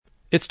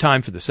It's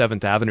time for the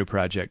 7th Avenue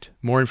Project.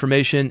 More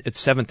information at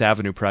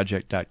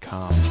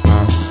 7thavenueproject.com.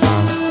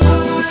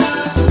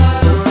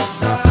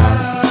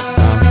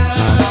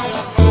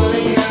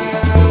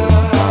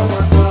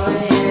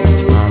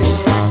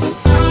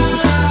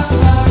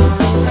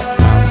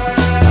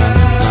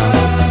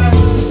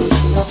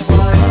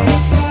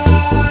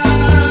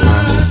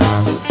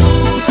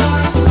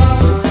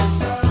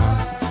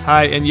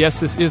 Hi, and yes,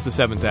 this is the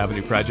 7th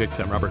Avenue Project.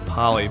 I'm Robert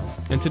Polly,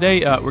 and today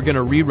we're going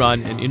to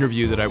rerun an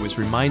interview that I was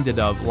reminded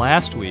of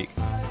last week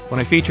when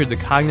I featured the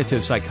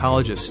cognitive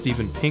psychologist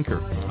Steven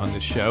Pinker on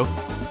this show.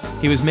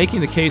 He was making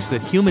the case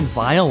that human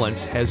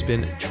violence has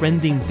been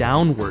trending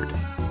downward,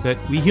 that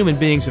we human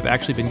beings have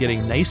actually been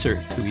getting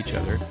nicer to each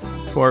other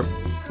for,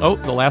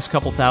 the last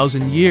couple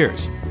thousand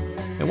years.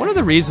 And one of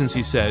the reasons,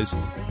 he says,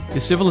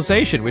 is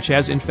civilization, which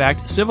has in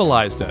fact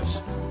civilized us.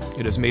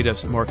 It has made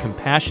us more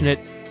compassionate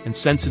and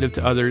sensitive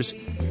to others,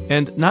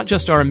 and not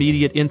just our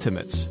immediate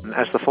intimates.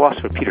 As the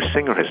philosopher Peter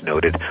Singer has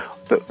noted,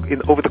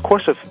 over the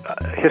course of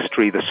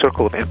history, the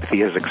circle of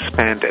empathy has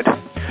expanded.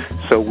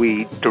 So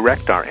we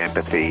direct our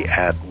empathy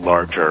at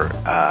larger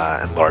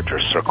and larger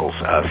circles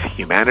of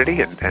humanity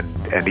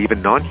and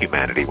even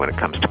non-humanity when it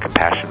comes to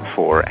compassion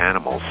for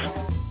animals.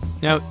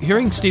 Now,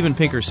 hearing Steven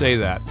Pinker say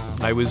that,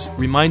 I was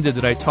reminded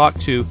that I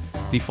talked to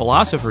the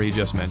philosopher he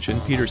just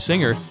mentioned, Peter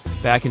Singer,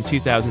 back in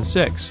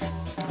 2006.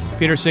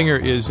 Peter Singer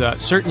is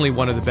certainly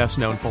one of the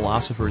best-known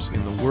philosophers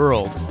in the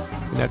world,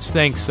 and that's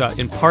thanks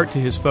in part to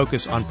his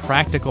focus on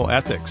practical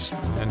ethics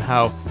and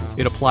how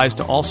it applies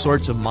to all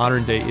sorts of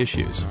modern-day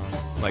issues,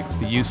 like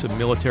the use of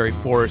military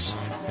force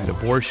and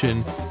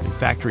abortion and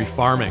factory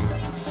farming.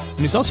 And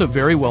he's also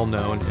very well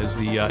known as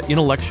the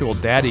intellectual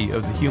daddy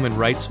of the human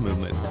rights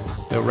movement,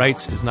 though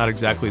rights is not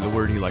exactly the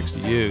word he likes to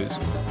use.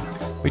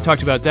 We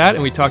talked about that,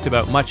 and we talked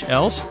about much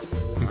else,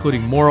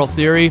 including moral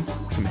theory,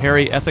 some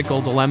hairy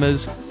ethical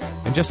dilemmas,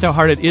 and just how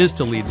hard it is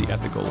to lead the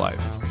ethical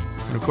life.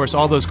 And of course,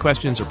 all those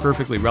questions are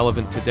perfectly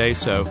relevant today,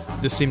 so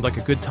this seemed like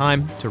a good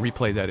time to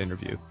replay that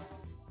interview.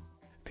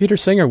 Peter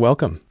Singer,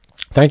 welcome.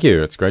 Thank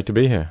you. It's great to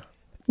be here.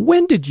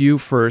 When did you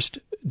first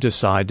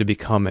decide to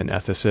become an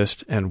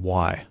ethicist, and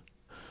why?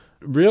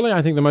 Really,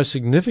 I think the most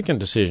significant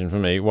decision for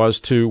me was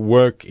to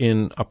work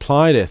in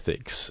applied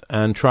ethics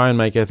and try and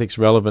make ethics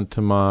relevant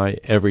to my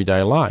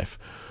everyday life,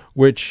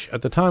 which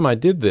at the time I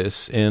did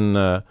this in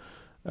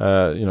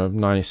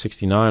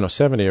 1969 or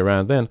 70,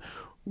 around then,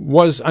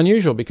 was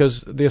unusual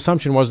because the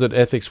assumption was that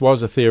ethics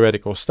was a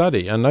theoretical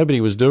study and nobody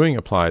was doing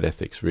applied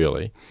ethics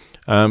really.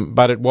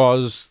 But it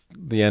was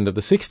the end of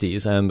the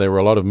 60s and there were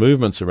a lot of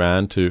movements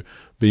around to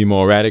be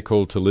more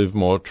radical, to live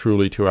more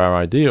truly to our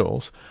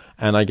ideals.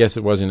 And I guess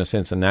it was in a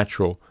sense a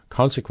natural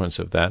consequence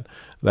of that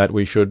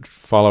we should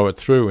follow it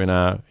through in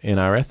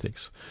our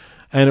ethics.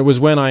 And it was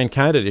when I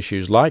encountered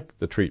issues like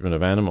the treatment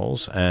of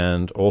animals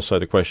and also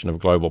the question of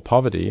global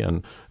poverty,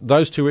 and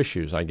those two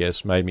issues, I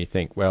guess, made me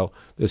think, well,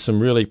 there's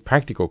some really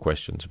practical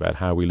questions about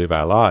how we live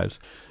our lives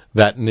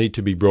that need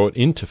to be brought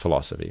into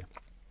philosophy.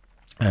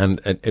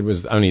 And it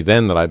was only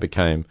then that I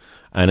became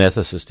an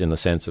ethicist in the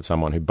sense of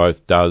someone who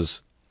both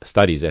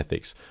studies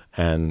ethics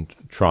and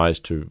tries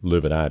to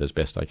live it out as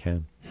best I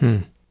can.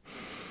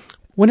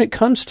 When it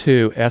comes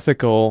to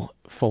ethical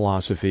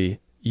philosophy,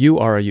 you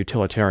are a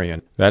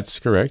utilitarian. That's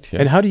correct,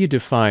 yes. And how do you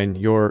define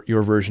your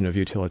version of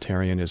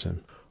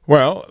utilitarianism?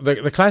 Well,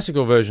 the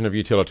classical version of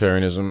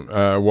utilitarianism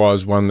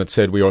was one that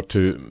said we ought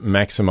to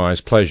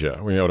maximize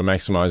pleasure. We ought to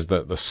maximize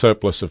the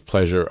surplus of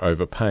pleasure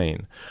over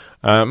pain.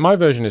 My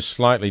version is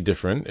slightly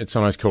different. It's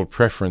sometimes called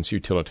preference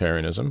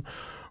utilitarianism.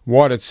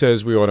 What it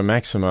says we ought to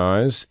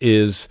maximize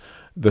is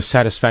the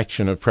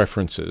satisfaction of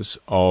preferences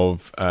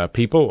of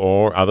people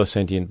or other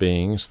sentient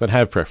beings that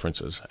have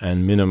preferences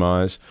and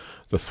minimize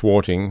the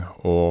thwarting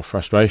or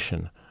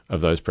frustration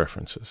of those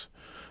preferences.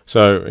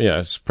 So,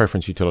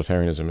 preference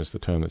utilitarianism is the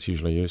term that's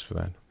usually used for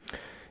that.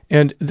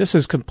 And this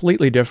is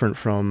completely different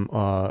from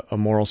a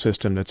moral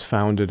system that's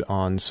founded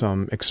on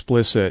some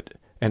explicit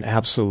and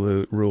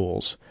absolute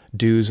rules,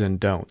 do's and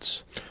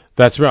don'ts.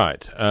 That's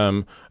right.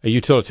 A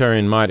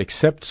utilitarian might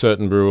accept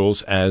certain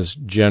rules as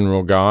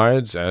general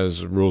guides,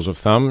 as rules of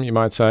thumb, you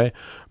might say,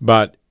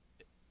 but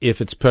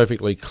if it's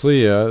perfectly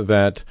clear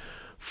that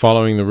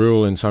following the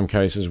rule in some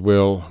cases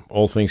will,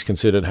 all things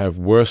considered, have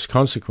worse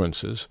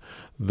consequences,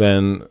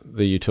 then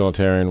the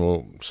utilitarian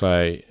will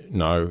say,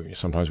 no,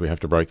 sometimes we have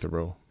to break the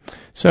rule.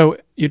 So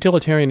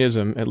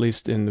utilitarianism, at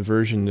least in the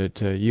version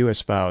that you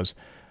espouse,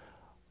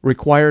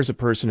 requires a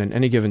person in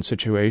any given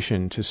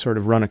situation to sort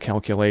of run a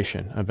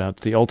calculation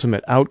about the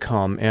ultimate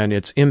outcome and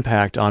its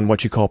impact on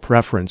what you call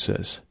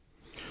preferences.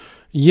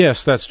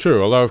 Yes, that's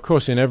true. Although, of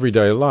course, in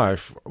everyday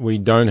life, we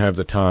don't have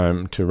the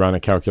time to run a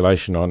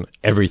calculation on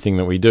everything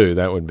that we do.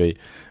 That would be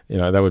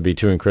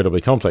too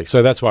incredibly complex.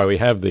 So that's why we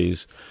have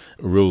these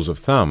rules of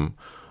thumb,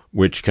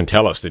 which can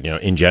tell us that,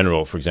 in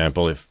general, for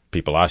example, if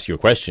people ask you a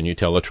question, you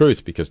tell the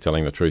truth, because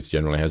telling the truth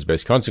generally has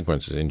best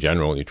consequences. In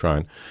general, you try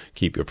and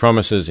keep your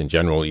promises. In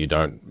general, you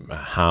don't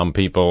harm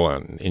people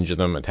and injure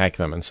them, attack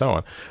them, and so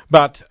on.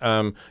 But,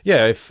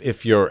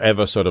 if you're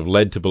ever sort of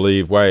led to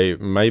believe,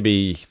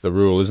 maybe the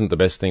rule isn't the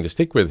best thing to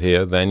stick with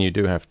here, then you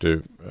do have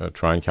to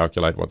try and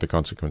calculate what the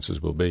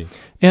consequences will be.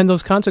 And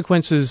those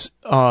consequences,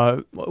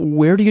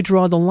 where do you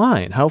draw the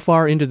line? How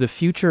far into the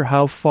future,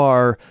 how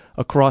far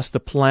across the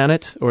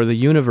planet or the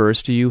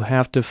universe do you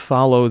have to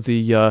follow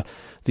the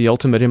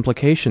ultimate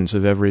implications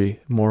of every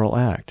moral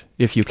act,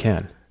 if you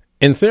can?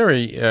 In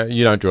theory,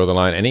 you don't draw the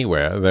line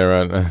anywhere. There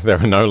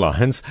are no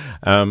lines.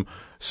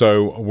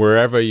 So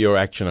wherever your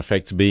action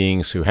affects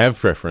beings who have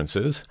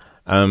preferences,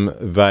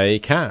 they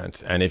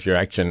can't. And if your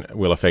action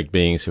will affect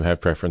beings who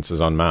have preferences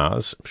on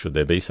Mars, should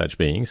there be such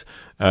beings,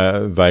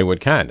 they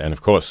can't. And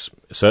of course,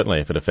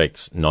 certainly if it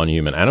affects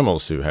non-human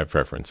animals who have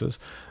preferences,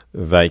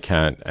 they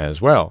can't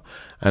as well.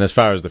 And as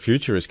far as the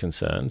future is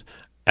concerned,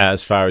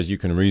 as far as you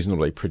can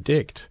reasonably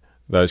predict,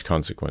 those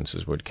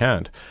consequences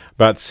can't.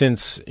 But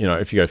since,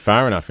 if you go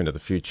far enough into the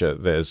future,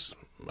 there's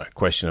a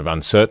question of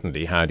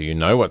uncertainty. How do you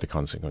know what the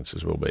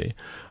consequences will be?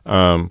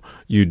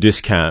 You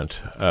discount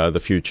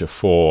the future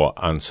for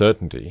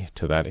uncertainty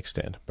to that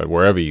extent. But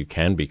wherever you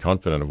can be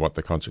confident of what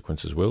the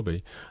consequences will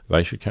be,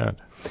 they should count.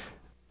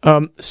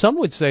 Some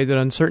would say that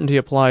uncertainty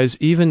applies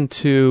even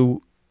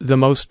to the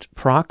most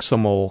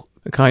proximal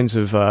kinds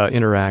of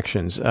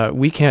interactions.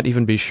 We can't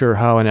even be sure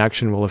how an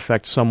action will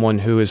affect someone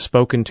who has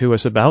spoken to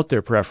us about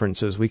their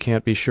preferences. We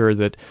can't be sure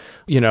that,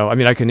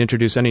 I can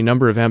introduce any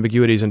number of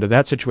ambiguities into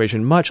that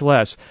situation, much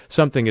less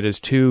something that is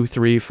 2,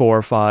 3,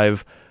 4,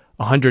 5,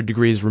 100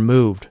 degrees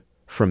removed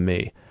from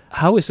me.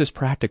 How is this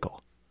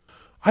practical?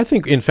 I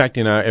think, in fact,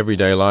 in our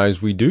everyday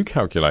lives, we do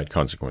calculate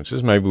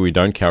consequences. Maybe we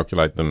don't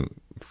calculate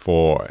them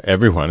for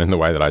everyone in the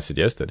way that I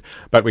suggested,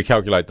 but we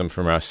calculate them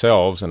from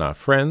ourselves and our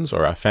friends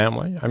or our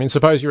family. I mean,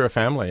 suppose you're a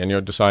family and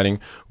you're deciding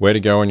where to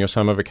go on your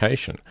summer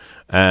vacation,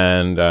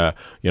 and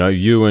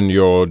you and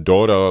your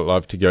daughter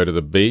love to go to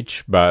the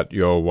beach, but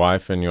your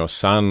wife and your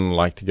son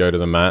like to go to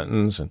the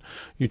mountains, and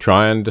you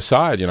try and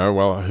decide,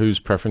 whose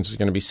preference is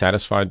going to be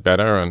satisfied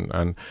better,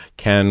 and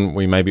can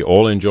we maybe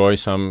all enjoy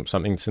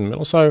something that's in the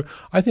middle. So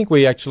I think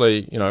we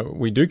actually,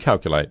 we do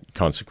calculate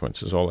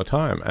consequences all the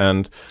time,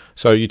 and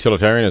so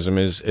utilitarianism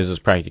is as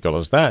practical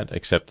as that,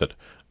 except that,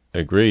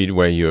 agreed,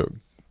 where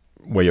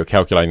you're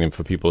calculating them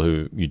for people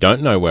who you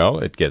don't know well,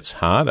 it gets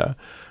harder.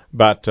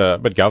 But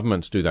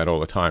governments do that all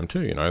the time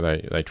too.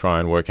 They try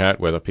and work out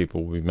whether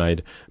people will be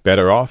made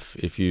better off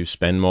if you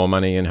spend more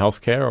money in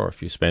healthcare or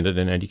if you spend it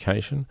in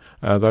education.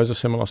 Those are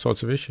similar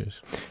sorts of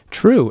issues.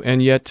 True,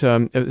 and yet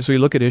as we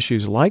look at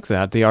issues like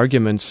that, the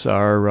arguments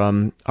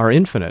are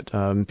infinite.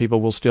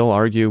 People will still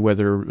argue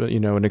whether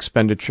an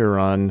expenditure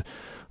on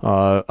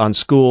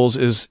schools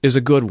is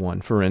a good one,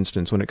 for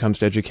instance, when it comes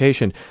to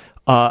education.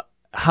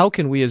 How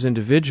can we as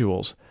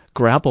individuals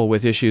grapple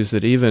with issues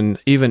that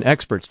even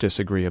experts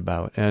disagree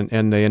about,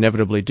 and they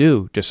inevitably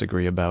do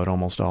disagree about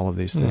almost all of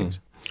these things?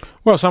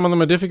 Well, some of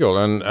them are difficult,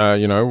 and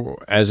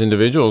as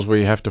individuals,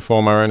 we have to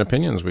form our own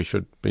opinions. We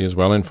should be as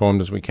well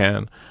informed as we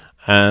can,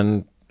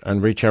 and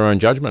reach our own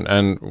judgment.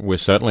 And we're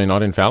certainly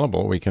not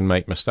infallible. We can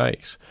make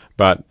mistakes,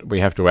 but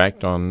we have to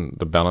act on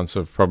the balance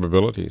of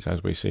probabilities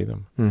as we see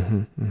them.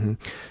 Mm-hmm, mm-hmm.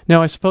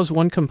 Now, I suppose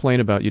one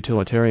complaint about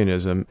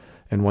utilitarianism,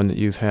 and one that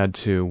you've had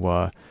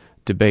to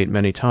debate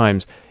many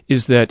times,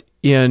 is that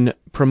in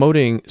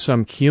promoting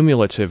some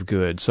cumulative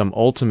good, some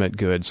ultimate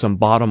good, some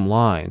bottom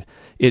line,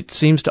 it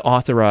seems to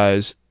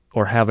authorize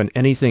or have an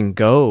anything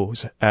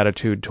goes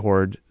attitude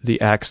toward the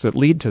acts that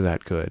lead to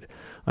that good.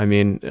 I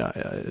mean,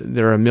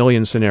 there are a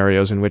million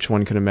scenarios in which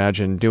one can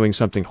imagine doing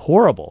something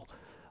horrible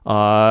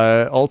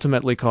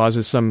ultimately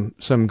causes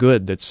some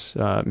good that's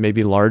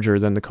maybe larger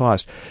than the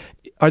cost.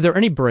 Are there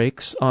any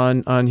brakes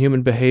on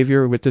human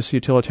behavior with this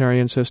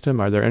utilitarian system?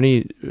 Are there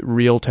any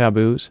real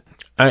taboos?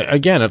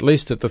 Again, at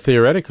least at the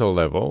theoretical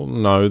level,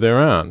 no, there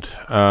aren't.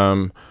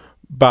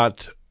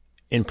 But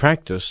in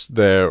practice,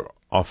 there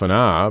often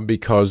are,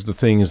 because the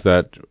things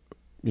that,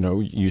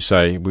 you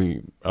say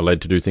we are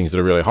led to do things that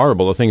are really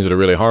horrible. The things that are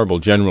really horrible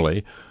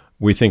generally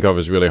we think of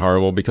as really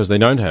horrible because they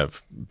don't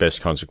have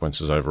best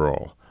consequences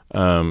overall.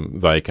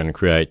 They can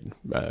create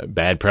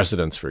bad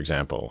precedents, for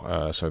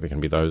example, so there can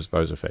be those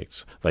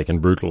effects. They can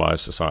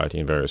brutalize society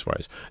in various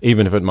ways,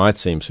 even if it might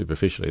seem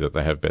superficially that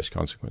they have best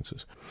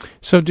consequences.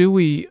 So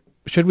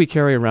should we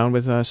carry around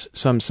with us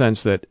some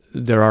sense that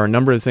there are a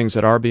number of things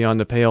that are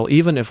beyond the pale,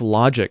 even if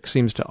logic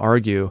seems to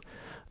argue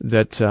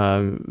that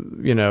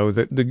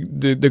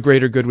the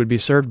greater good would be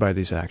served by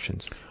these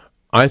actions?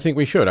 I think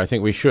we should. I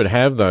think we should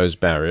have those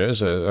barriers,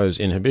 those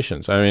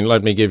inhibitions. I mean,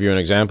 let me give you an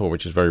example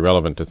which is very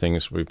relevant to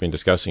things we've been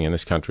discussing in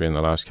this country in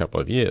the last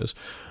couple of years.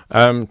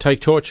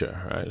 Take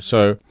torture. Right?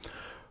 So,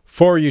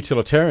 for a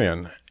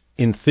utilitarian,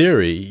 in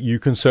theory, you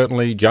can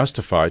certainly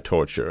justify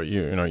torture.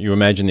 You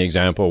imagine the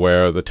example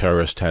where the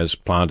terrorist has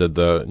planted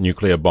the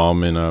nuclear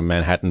bomb in a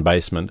Manhattan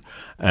basement,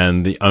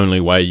 and the only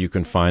way you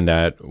can find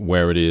out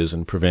where it is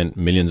and prevent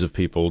millions of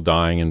people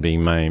dying and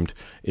being maimed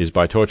is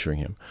by torturing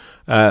him.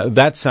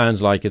 that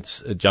sounds like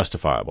it's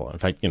justifiable. In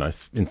fact,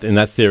 in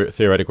that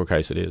theoretical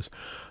case it is.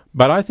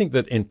 But I think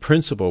that in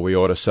principle we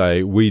ought to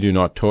say we do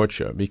not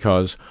torture,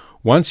 because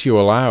once you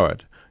allow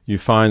it, you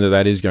find that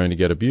that is going to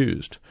get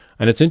abused.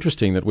 And it's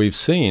interesting that we've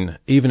seen,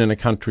 even in a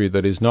country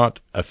that is not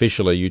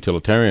officially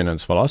utilitarian in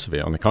its philosophy,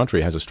 on the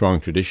contrary has a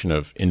strong tradition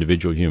of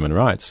individual human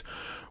rights,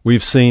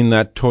 we've seen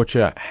that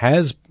torture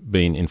has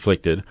been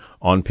inflicted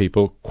on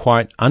people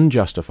quite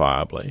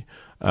unjustifiably,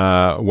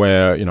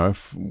 where,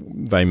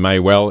 they may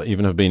well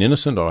even have been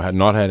innocent or had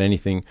not had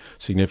anything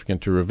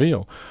significant to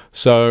reveal.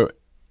 So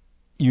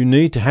you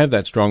need to have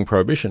that strong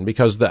prohibition,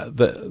 because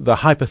the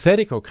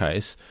hypothetical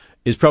case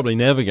is probably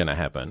never going to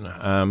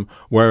happen,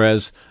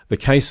 whereas the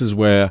cases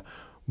where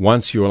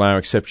once you allow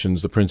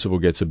exceptions the principle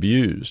gets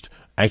abused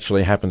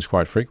actually happens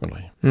quite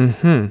frequently.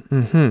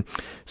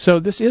 So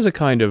this is a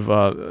kind of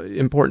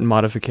important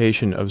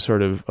modification of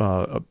sort of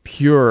a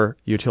pure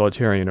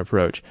utilitarian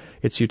approach.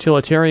 It's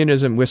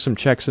utilitarianism with some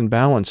checks and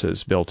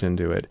balances built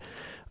into it.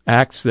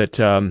 Acts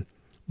that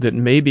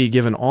maybe,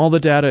 given all the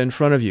data in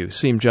front of you,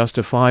 seem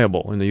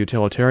justifiable in the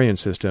utilitarian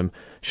system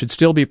should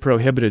still be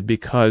prohibited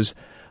because,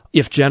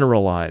 if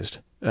generalized,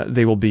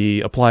 they will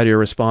be applied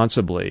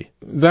irresponsibly.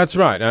 That's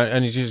right.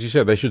 And as you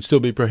said, they should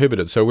still be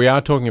prohibited. So we are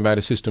talking about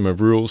a system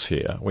of rules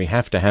here. We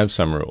have to have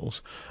some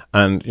rules.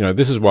 And,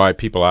 this is why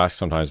people ask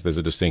sometimes there's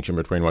a distinction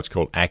between what's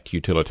called act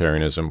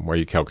utilitarianism, where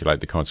you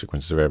calculate the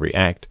consequences of every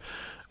act,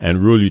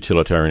 and rule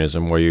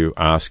utilitarianism, where you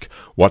ask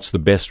what's the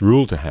best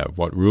rule to have,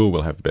 what rule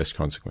will have the best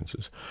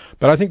consequences.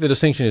 But I think the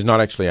distinction is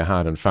not actually a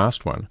hard and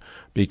fast one,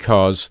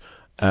 because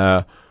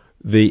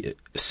the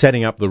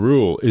setting up the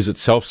rule is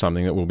itself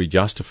something that will be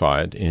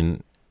justified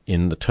in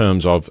the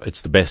terms of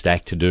it's the best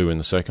act to do in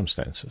the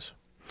circumstances.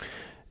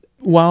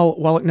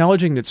 While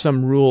acknowledging that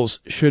some rules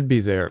should be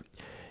there,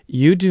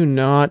 you do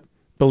not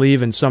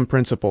believe in some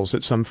principles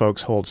that some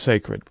folks hold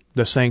sacred,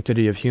 the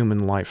sanctity of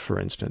human life, for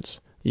instance.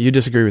 You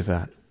disagree with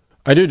that?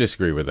 I do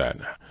disagree with that.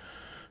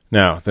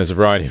 Now, there's a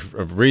variety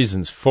of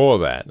reasons for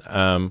that.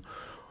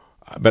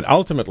 But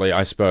ultimately,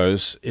 I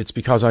suppose, it's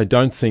because I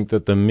don't think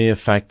that the mere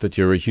fact that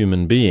you're a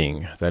human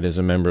being, that is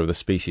a member of the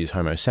species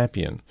Homo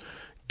sapien,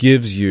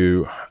 gives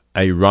you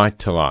a right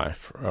to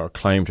life, or a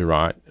claim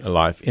to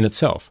life in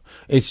itself.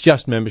 It's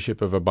just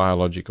membership of a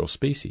biological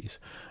species.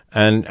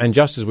 And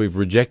just as we've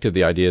rejected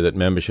the idea that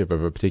membership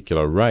of a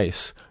particular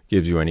race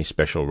gives you any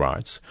special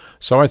rights,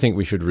 so I think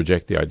we should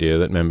reject the idea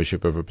that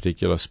membership of a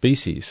particular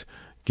species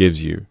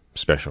gives you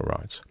special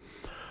rights.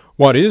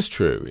 What is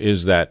true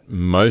is that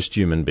most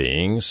human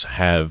beings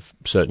have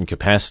certain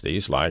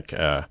capacities, like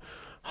a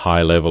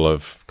high level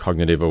of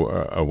cognitive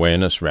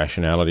awareness,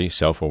 rationality,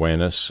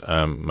 self-awareness,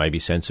 maybe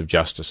sense of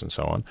justice and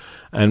so on.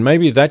 And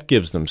maybe that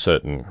gives them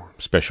certain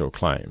special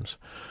claims.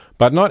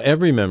 But not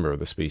every member of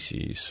the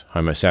species,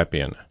 Homo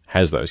sapien,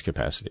 has those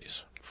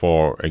capacities.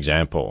 For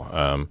example,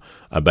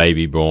 a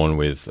baby born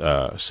with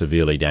a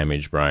severely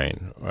damaged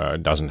brain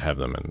doesn't have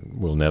them and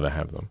will never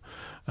have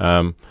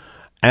them.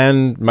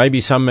 And maybe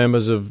some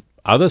members of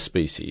other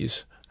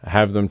species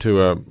have them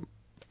to a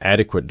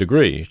adequate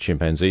degree.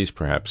 Chimpanzees,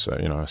 perhaps,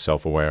 are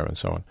self-aware and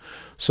so on.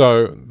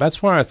 So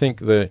that's why I think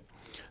the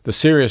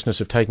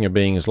seriousness of taking a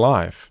being's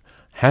life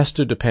has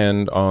to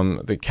depend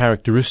on the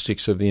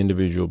characteristics of the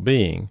individual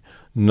being,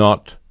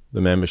 not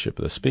the membership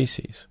of the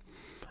species.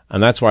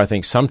 And that's why I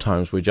think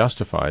sometimes we're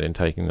justified in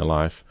taking the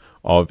life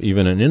of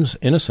even an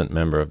innocent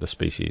member of the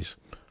species,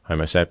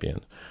 Homo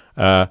sapien.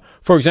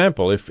 For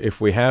example, if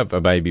we have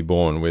a baby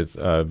born with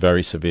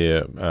very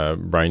severe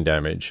brain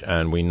damage,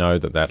 and we know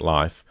that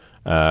life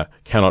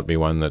cannot be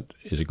one that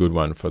is a good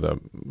one for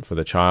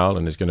the child,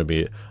 and is going to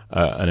be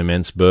an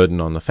immense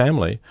burden on the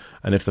family,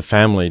 and if the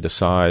family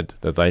decide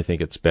that they think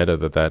it's better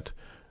that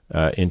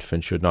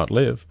infant should not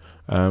live,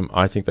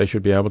 I think they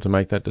should be able to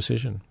make that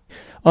decision.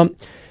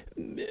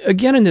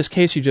 Again, in this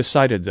case you just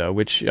cited, though,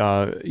 which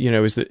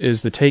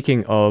is the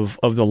taking of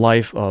the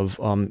life of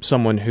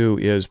someone who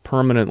is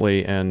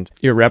permanently and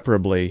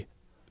irreparably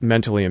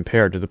mentally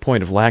impaired to the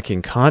point of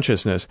lacking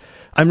consciousness,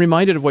 I'm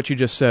reminded of what you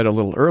just said a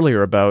little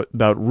earlier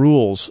about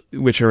rules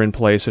which are in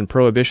place and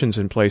prohibitions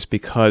in place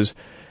because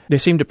they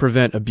seem to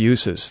prevent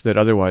abuses that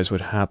otherwise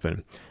would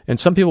happen. And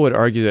some people would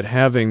argue that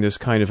having this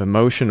kind of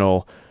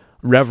emotional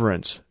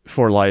reverence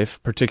for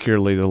life,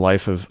 particularly the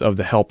life of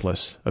the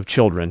helpless, of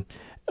children,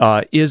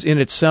 is in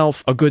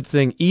itself a good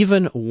thing,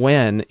 even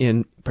when,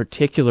 in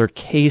particular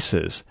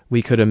cases,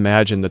 we could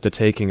imagine that the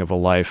taking of a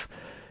life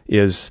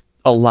is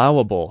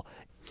allowable.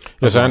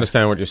 Yes, I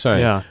understand what you're saying.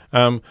 Yeah.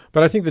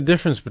 But I think the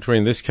difference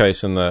between this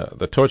case and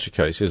the torture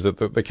case is that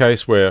the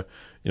case where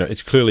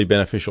it's clearly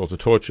beneficial to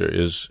torture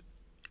is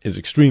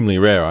extremely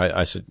rare.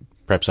 I said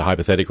perhaps a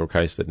hypothetical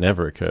case that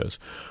never occurs,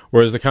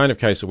 whereas the kind of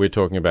case that we're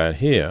talking about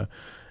here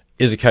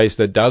is a case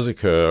that does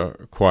occur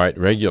quite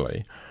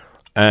regularly.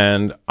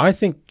 And I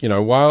think,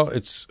 while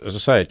it's, as I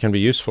say, it can be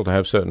useful to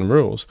have certain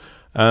rules,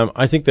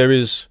 I think there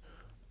is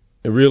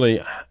a really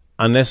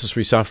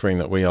unnecessary suffering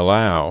that we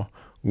allow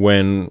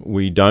when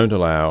we don't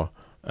allow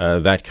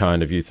that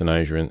kind of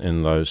euthanasia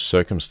in those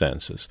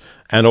circumstances.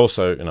 And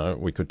also,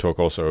 we could talk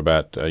also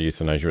about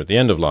euthanasia at the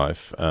end of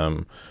life.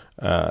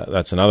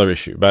 That's another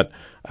issue. But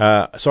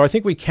so I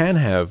think we can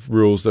have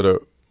rules that are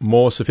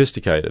more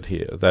sophisticated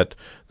here,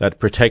 that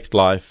protect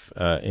life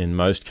in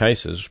most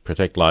cases,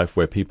 protect life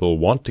where people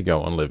want to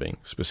go on living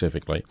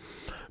specifically,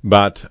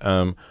 but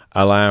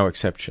allow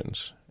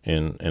exceptions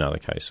in other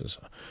cases.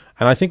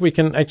 And I think we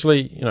can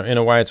actually, in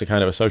a way it's a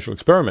kind of a social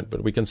experiment,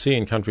 but we can see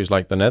in countries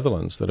like the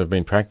Netherlands that have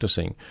been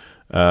practicing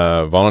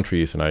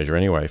voluntary euthanasia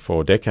anyway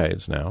for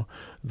decades now,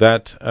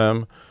 that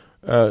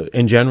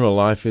in general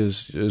life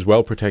is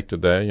well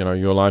protected there.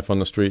 Your life on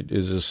the street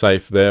is as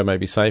safe there,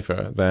 maybe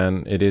safer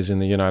than it is in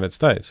the United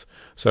States.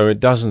 So it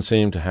doesn't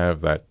seem to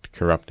have that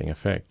corrupting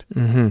effect.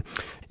 Mm-hmm.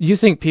 You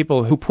think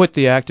people who put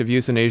the act of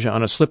euthanasia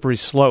on a slippery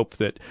slope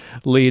that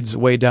leads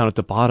way down at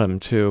the bottom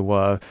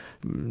to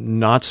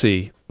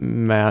Nazi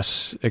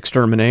mass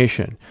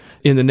extermination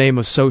in the name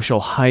of social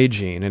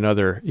hygiene and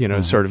other,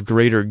 sort of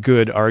greater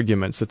good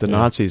arguments that the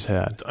Nazis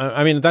had?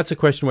 I mean, that's a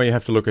question where you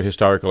have to look at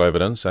historical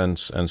evidence and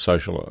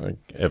social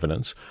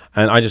evidence.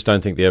 And I just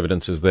don't think the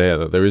evidence is there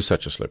that there is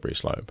such a slippery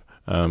slope.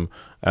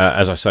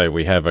 As I say,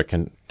 we have a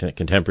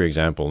contemporary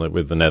example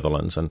with the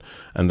Netherlands,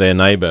 and their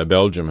neighbour,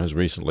 Belgium, has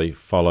recently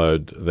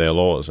followed their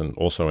laws and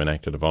also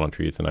enacted a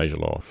voluntary euthanasia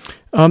law.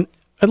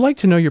 I'd like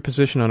to know your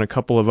position on a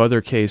couple of other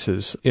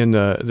cases in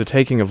the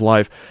taking of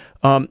life.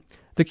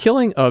 The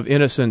killing of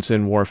innocents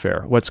in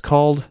warfare, what's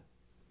called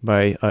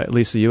by at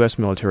least the U.S.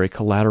 military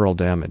collateral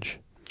damage.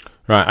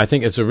 Right. I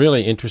think it's a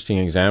really interesting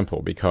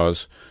example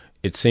because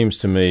it seems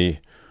to me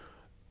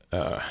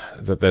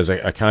that there's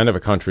a kind of a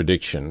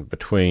contradiction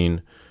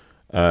between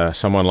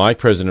someone like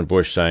President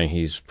Bush saying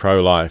he's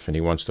pro-life and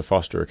he wants to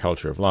foster a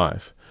culture of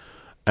life,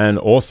 and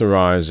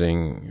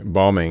authorizing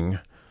bombing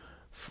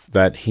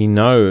that he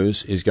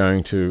knows is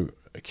going to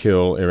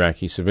kill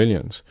Iraqi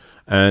civilians.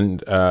 And,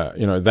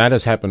 that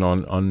has happened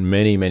on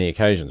many, many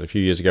occasions. A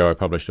few years ago, I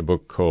published a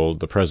book called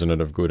The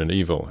President of Good and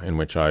Evil, in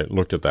which I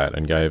looked at that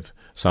and gave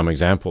some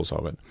examples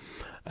of it.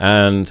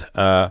 And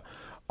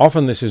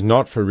often this is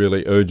not for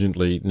really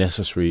urgently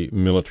necessary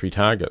military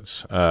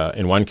targets.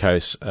 In one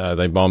case,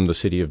 they bombed the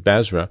city of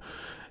Basra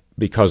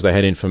because they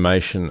had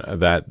information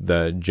that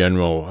the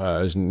general,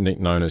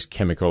 known as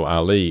Chemical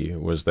Ali,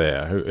 was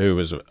there, who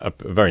was a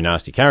very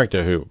nasty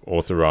character who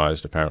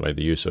authorized, apparently,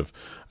 the use of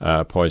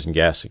poison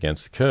gas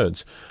against the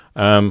Kurds.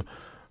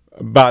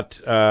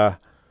 But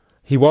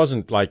he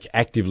wasn't,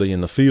 actively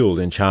in the field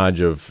in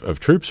charge of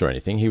troops or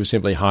anything. He was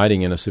simply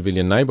hiding in a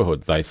civilian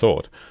neighborhood, they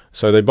thought.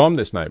 So they bombed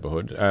this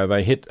neighborhood.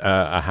 They hit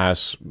a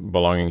house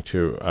belonging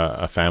to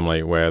a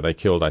family where they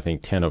killed, I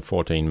think, 10 of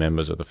 14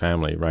 members of the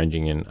family,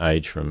 ranging in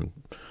age from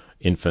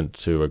infant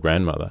to a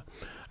grandmother.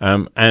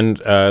 And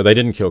they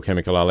didn't kill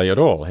Chemical Ali at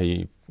all.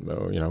 He,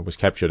 was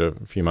captured a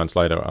few months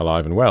later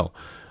alive and well.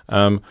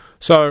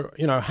 So,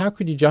 how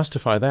could you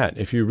justify that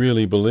if you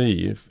really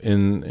believe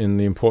in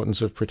the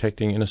importance of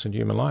protecting innocent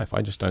human life?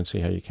 I just don't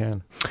see how you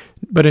can.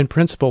 But in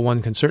principle,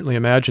 one can certainly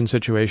imagine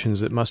situations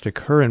that must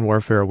occur in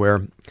warfare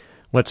where,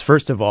 let's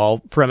first of all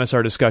premise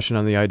our discussion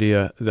on the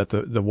idea that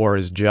the war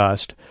is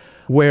just,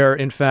 where,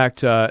 in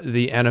fact,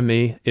 the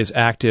enemy is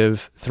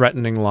active,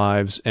 threatening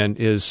lives, and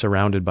is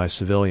surrounded by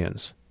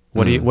civilians.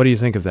 What do you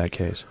think of that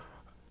case?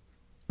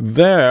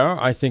 There,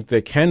 I think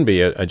there can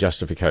be a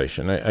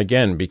justification.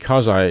 Again,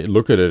 because I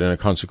look at it in a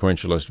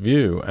consequentialist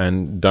view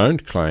and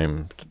don't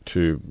claim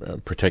to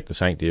protect the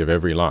sanctity of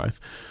every life.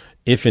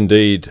 If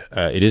indeed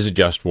it is a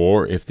just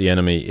war, if the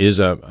enemy is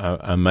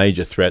a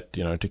major threat,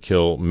 to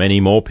kill many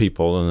more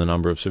people than the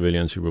number of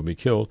civilians who will be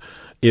killed,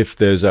 if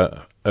there's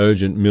a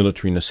urgent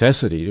military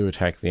necessity to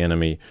attack the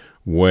enemy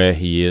where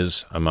he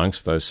is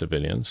amongst those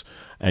civilians,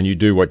 and you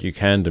do what you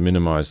can to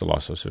minimize the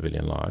loss of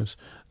civilian lives,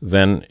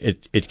 then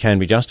it can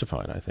be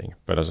justified, I think.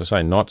 But as I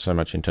say, not so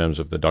much in terms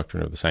of the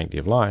doctrine of the sanctity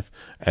of life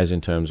as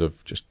in terms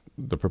of just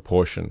the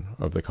proportion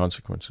of the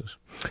consequences.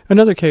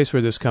 Another case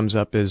where this comes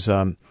up is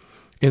in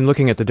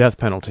looking at the death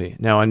penalty.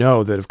 Now, I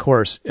know that, of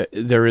course,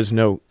 there is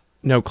no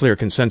clear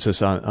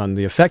consensus on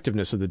the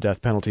effectiveness of the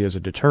death penalty as a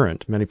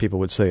deterrent. Many people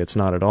would say it's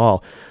not at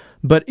all.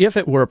 But if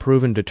it were a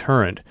proven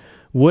deterrent,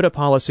 would a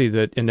policy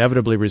that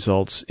inevitably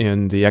results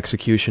in the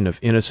execution of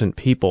innocent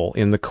people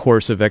in the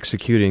course of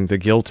executing the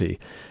guilty,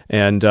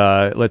 and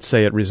let's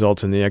say it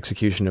results in the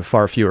execution of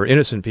far fewer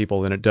innocent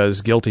people than it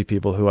does guilty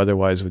people who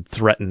otherwise would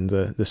threaten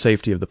the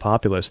safety of the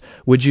populace,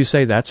 would you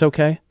say that's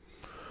okay?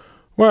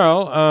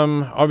 Well,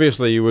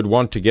 obviously you would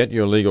want to get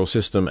your legal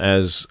system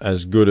as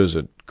good as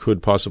it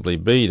could possibly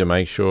be to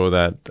make sure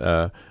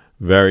that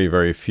very,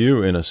 very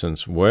few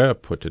innocents were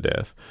put to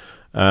death.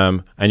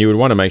 And you would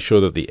want to make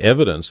sure that the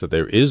evidence that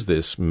there is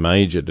this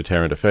major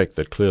deterrent effect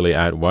that clearly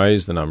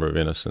outweighs the number of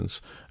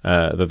innocents,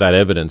 that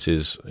evidence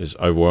is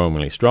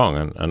overwhelmingly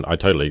strong. And I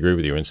totally agree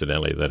with you,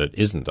 incidentally, that it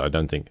isn't. I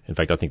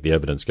think the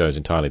evidence goes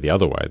entirely the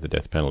other way. The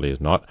death penalty is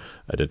not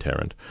a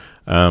deterrent.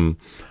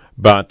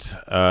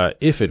 But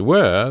if it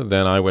were,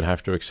 then I would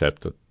have to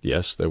accept that,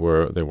 yes, there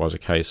was a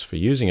case for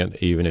using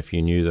it, even if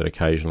you knew that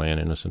occasionally an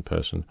innocent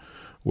person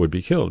would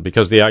be killed,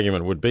 because the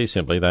argument would be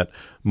simply that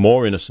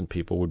more innocent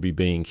people would be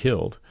being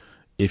killed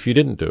if you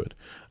didn't do it.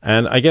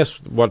 And I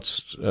guess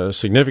what's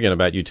significant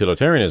about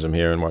utilitarianism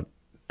here, and what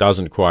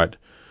doesn't quite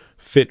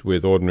fit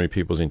with ordinary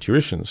people's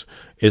intuitions,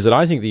 is that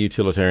I think the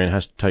utilitarian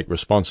has to take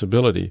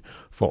responsibility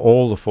for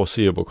all the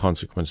foreseeable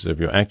consequences of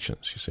your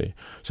actions, you see.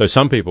 So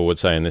some people would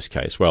say in this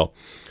case, well,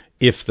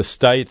 if the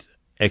state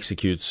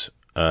executes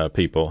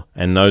people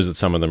and knows that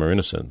some of them are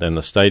innocent, then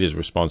the state is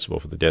responsible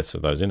for the deaths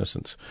of those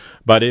innocents.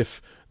 But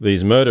if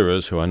these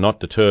murderers, who are not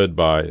deterred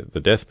by the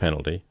death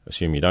penalty,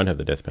 assume you don't have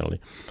the death penalty,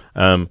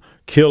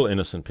 kill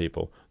innocent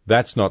people,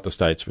 that's not the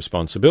state's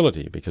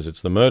responsibility, because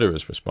it's the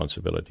murderer's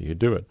responsibility who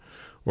do it.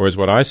 Whereas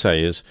what I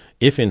say is,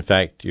 if in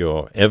fact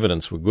your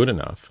evidence were good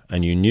enough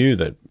and you knew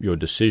that your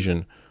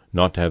decision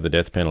not to have the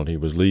death penalty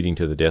was leading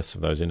to the deaths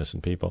of those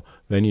innocent people,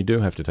 then you do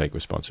have to take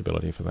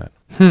responsibility for that.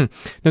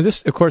 Now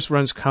this, of course,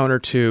 runs counter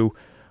to,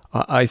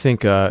 I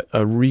think, a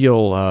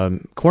real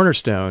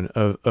cornerstone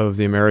of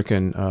the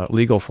American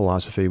legal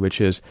philosophy, which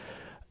is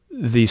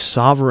the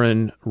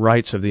sovereign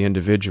rights of the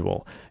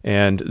individual.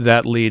 And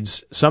that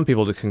leads some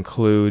people to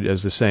conclude,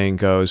 as the saying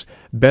goes,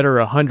 better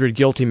 100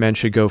 guilty men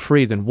should go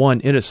free than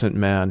one innocent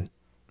man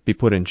be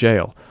put in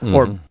jail. Mm-hmm.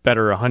 Or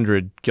better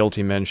 100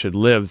 guilty men should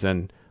live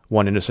than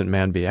one innocent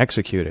man be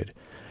executed.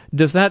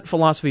 Does that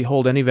philosophy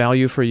hold any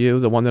value for you,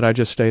 the one that I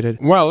just stated?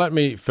 Well, let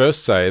me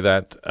first say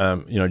that,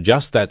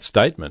 just that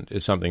statement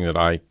is something that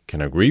I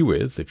can agree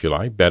with, if you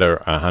like.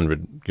 Better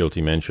 100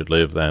 guilty men should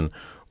live than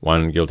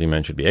one guilty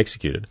man should be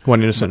executed.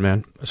 One innocent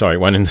man. Sorry,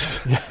 one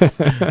innocent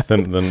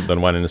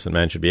than one innocent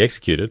man should be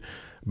executed.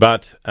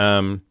 But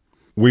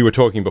we were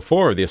talking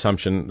before of the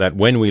assumption that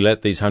when we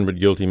let these 100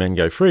 guilty men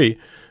go free,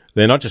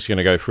 they're not just going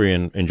to go free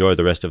and enjoy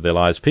the rest of their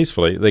lives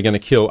peacefully, they're going to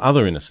kill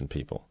other innocent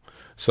people.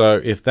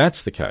 So if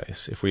that's the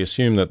case, if we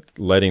assume that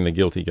letting the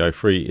guilty go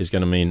free is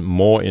going to mean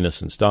more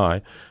innocents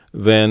die,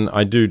 then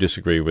I do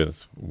disagree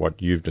with what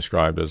you've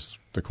described as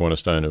the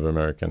cornerstone of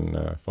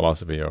American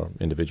philosophy or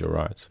individual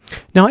rights.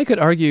 Now, I could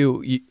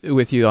argue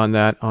with you on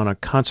that on a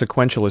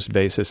consequentialist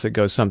basis that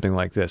goes something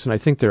like this, and I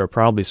think there are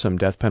probably some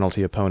death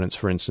penalty opponents,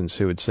 for instance,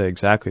 who would say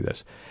exactly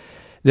this,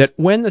 that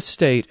when the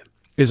state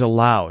is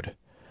allowed,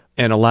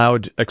 and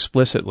allowed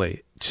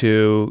explicitly,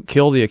 to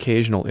kill the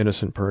occasional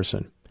innocent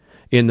person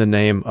in the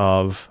name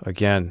of,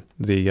 again,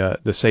 the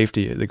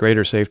safety, the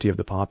greater safety of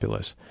the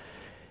populace,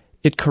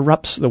 it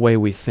corrupts the way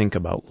we think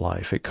about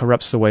life. It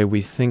corrupts the way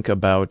we think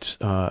about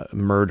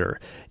murder.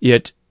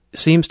 It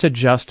seems to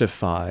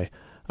justify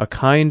a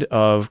kind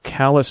of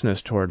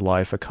callousness toward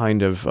life, a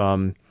kind of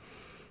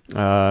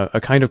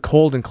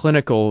cold and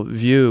clinical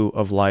view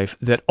of life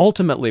that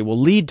ultimately will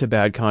lead to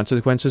bad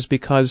consequences,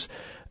 because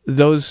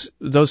those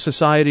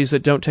societies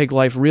that don't take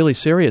life really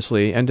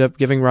seriously end up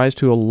giving rise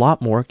to a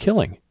lot more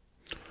killing.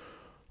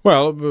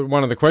 Well,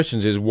 one of the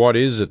questions is, what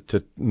is it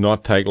to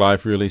not take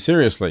life really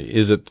seriously?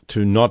 Is it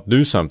to not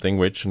do something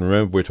which, and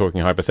remember we're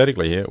talking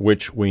hypothetically here,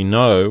 which we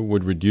know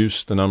would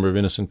reduce the number of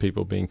innocent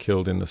people being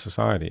killed in the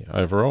society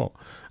overall?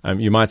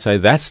 You might say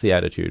that's the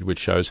attitude which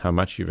shows how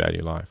much you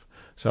value life.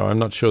 So I'm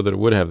not sure that it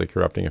would have the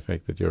corrupting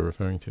effect that you're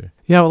referring to.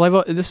 Yeah,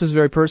 well, this is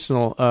very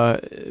personal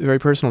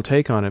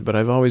take on it, but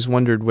I've always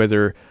wondered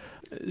whether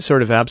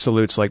sort of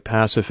absolutes like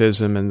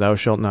pacifism and thou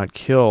shalt not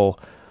kill,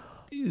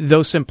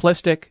 though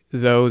simplistic,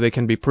 though they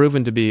can be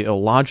proven to be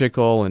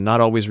illogical and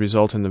not always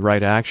result in the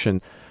right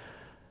action,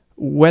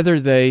 whether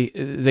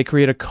they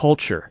create a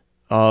culture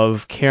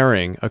of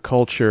caring, a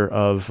culture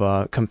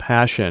of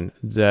compassion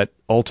that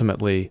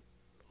ultimately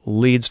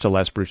leads to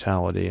less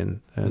brutality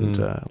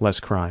and less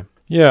crime.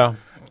 Yeah,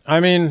 I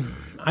mean,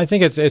 I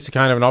think it's a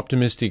kind of an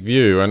optimistic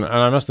view, and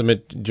I must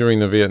admit, during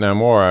the Vietnam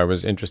War, I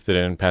was interested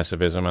in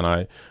pacifism,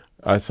 and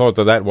I thought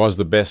that was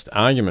the best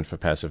argument for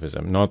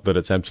pacifism. Not that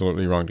it's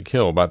absolutely wrong to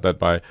kill, but that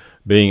by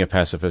being a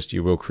pacifist,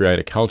 you will create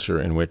a culture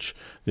in which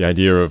the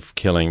idea of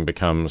killing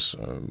becomes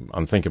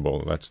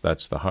unthinkable.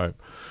 That's the hope.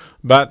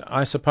 But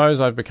I suppose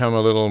I've become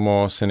a little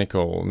more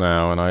cynical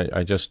now, and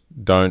I just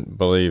don't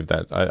believe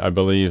that. I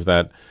believe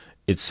that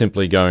it's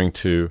simply going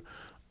to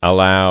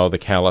allow the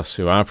callous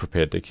who are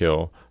prepared to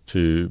kill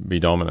to be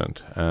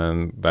dominant,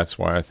 and that's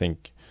why I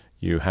think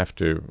you have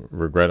to,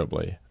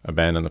 regrettably,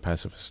 abandon the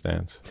pacifist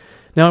stance.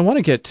 Now, I want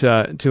to get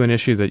to an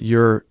issue that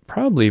you're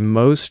probably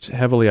most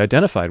heavily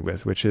identified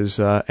with, which is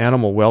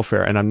animal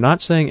welfare, and I'm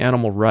not saying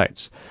animal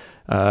rights.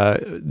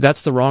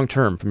 That's the wrong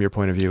term from your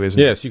point of view, isn't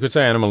it? Yes, you could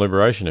say animal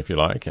liberation, if you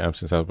like,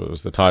 since that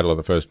was the title of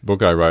the first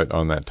book I wrote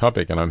on that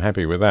topic, and I'm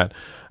happy with that.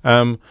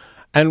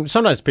 And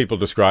sometimes people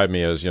describe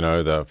me as,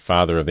 the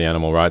father of the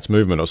animal rights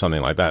movement or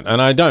something like that.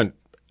 And I don't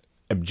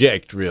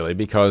object, really,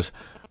 because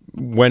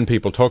when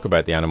people talk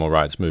about the animal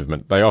rights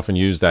movement, they often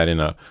use that in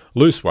a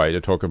loose way to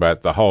talk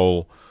about the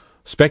whole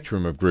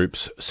spectrum of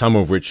groups, some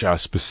of which are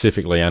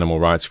specifically animal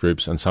rights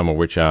groups and some of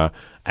which are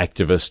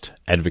activist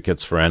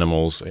advocates for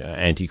animals,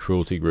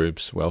 anti-cruelty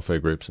groups, welfare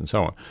groups, and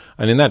so on.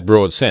 And in that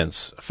broad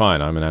sense,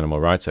 fine, I'm an animal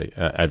rights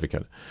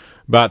advocate.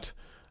 But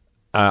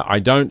I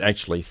don't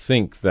actually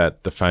think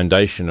that the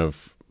foundation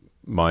of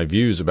my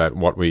views about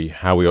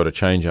how we ought to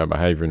change our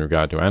behaviour in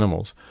regard to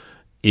animals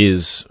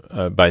is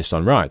based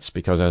on rights,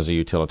 because as a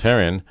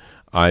utilitarian,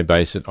 I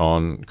base it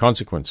on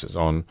consequences,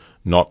 on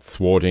not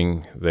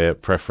thwarting their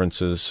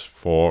preferences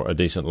for a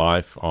decent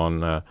life,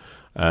 on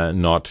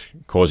not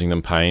causing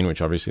them pain,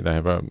 which obviously they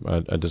have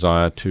a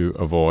desire to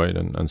avoid,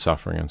 and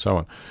suffering and so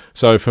on.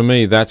 So for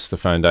me, that's the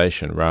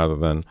foundation, rather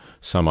than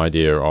some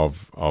idea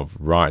of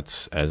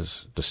rights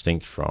as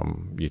distinct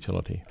from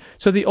utility.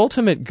 So the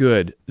ultimate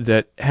good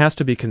that has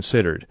to be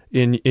considered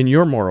in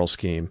your moral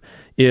scheme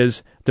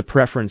is the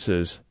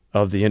preferences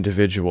of the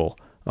individual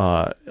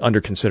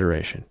under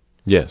consideration.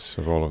 Yes,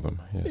 of all of them.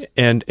 Yes.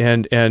 And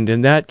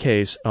in that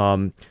case,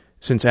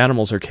 since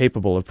animals are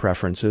capable of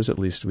preferences, at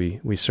least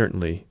we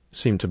certainly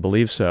seem to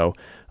believe so,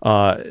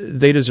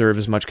 they deserve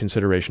as much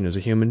consideration as a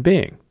human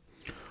being.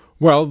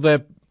 Well,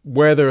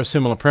 where there are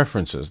similar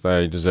preferences,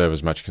 they deserve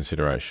as much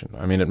consideration.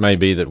 I mean, it may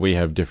be that we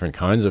have different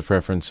kinds of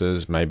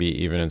preferences. Maybe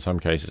even in some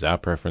cases our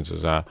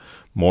preferences are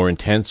more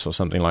intense or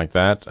something like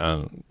that.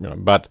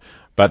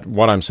 But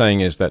what I'm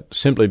saying is that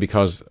simply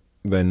because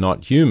they're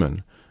not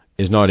human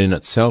is not in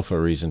itself a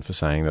reason for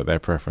saying that their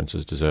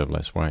preferences deserve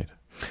less weight.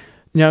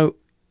 Now,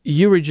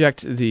 you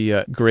reject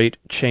the great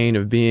chain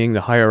of being,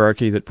 the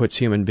hierarchy that puts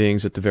human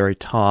beings at the very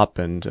top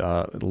and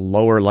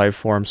lower life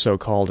forms,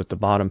 so-called, at the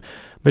bottom.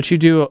 But you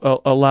do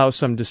allow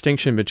some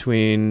distinction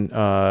between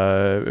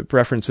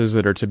preferences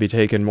that are to be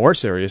taken more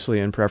seriously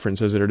and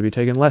preferences that are to be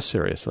taken less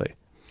seriously.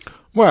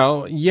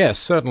 Well, yes,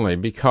 certainly,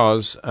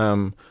 because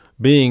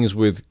beings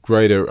with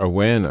greater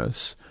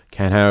awareness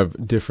can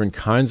have different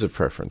kinds of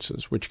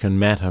preferences, which can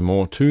matter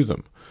more to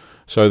them.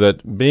 So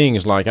that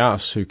beings like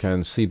us, who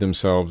can see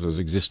themselves as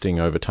existing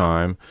over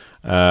time,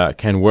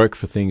 can work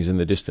for things in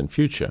the distant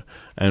future.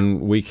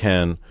 And we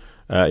can,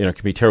 it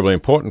can be terribly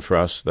important for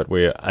us that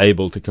we're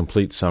able to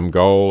complete some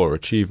goal or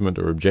achievement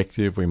or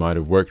objective. We might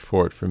have worked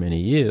for it for many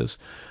years.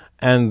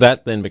 And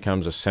that then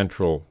becomes a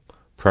central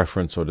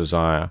preference or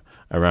desire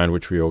around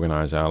which we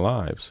organize our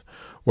lives.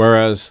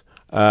 Whereas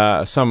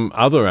some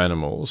other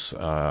animals,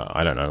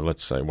 I don't know,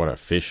 let's say a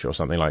fish or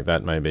something like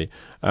that maybe,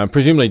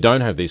 presumably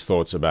don't have these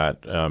thoughts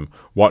about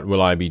what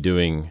will I be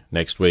doing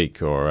next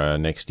week or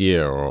next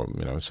year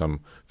or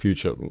some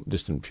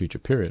distant future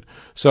period.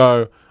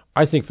 So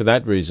I think for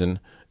that reason,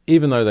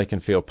 even though they can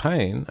feel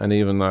pain, and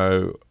even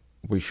though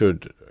we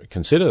should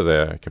consider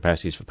their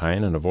capacities for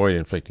pain and avoid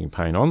inflicting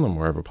pain on them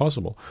wherever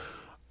possible,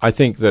 I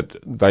think that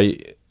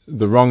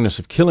the wrongness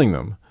of killing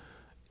them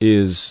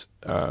is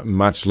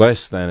much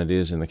less than it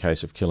is in the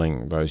case of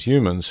killing those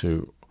humans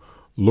who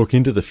look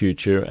into the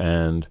future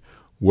and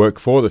work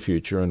for the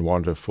future and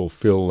want to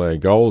fulfill their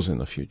goals in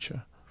the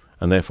future.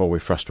 And therefore we're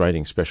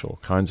frustrating special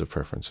kinds of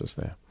preferences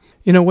there.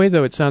 In a way,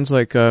 though, it sounds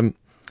like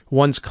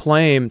one's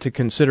claim to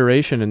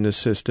consideration in this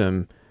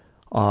system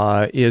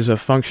is a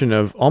function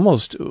of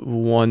almost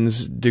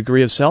one's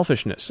degree of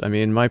selfishness. I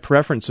mean, my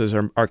preferences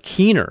are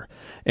keener,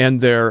 and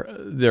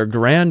they're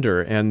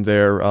grander, and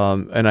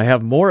and I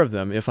have more of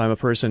them if I'm a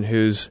person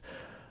who's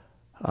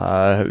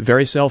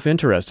very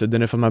self-interested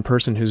than if I'm a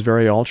person who's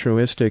very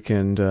altruistic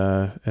and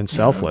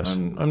selfless.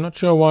 I'm not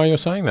sure why you're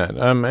saying that.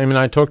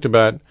 I talked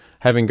about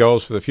having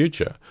goals for the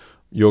future.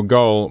 Your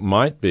goal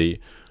might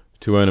be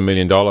to earn $1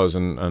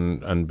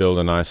 million and build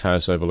a nice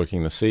house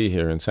overlooking the sea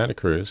here in Santa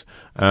Cruz,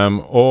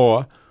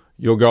 or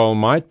your goal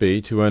might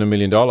be to earn $1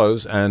 million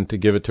and to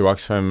give it to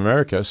Oxfam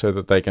America so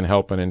that they can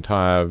help an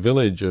entire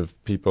village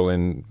of people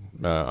in,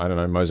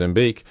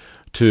 Mozambique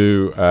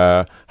to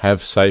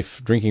have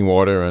safe drinking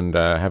water and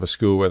have a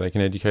school where they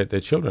can educate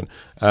their children.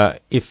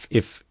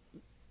 If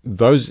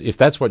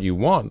that's what you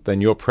want,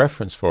 then your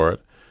preference for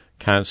it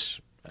counts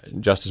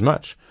just as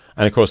much.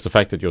 And of course, the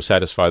fact that you'll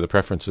satisfy the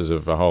preferences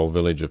of a whole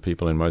village of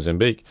people in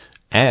Mozambique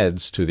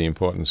adds to the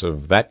importance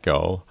of that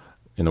goal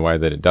in a way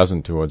that it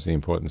doesn't towards the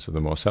importance of the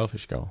more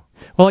selfish goal.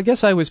 Well, I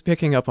guess I was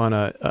picking up on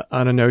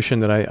a notion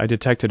that I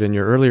detected in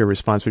your earlier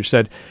response, which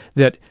said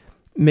that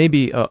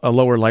maybe a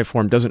lower life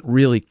form doesn't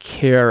really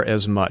care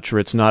as much, or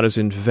it's not as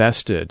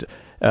invested,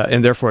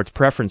 and therefore its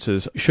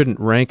preferences shouldn't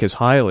rank as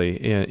highly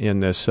in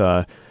this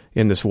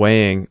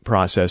weighing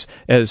process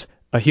as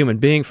a human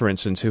being, for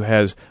instance, who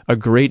has a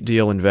great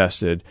deal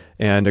invested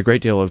and a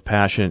great deal of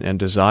passion and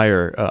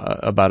desire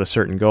about a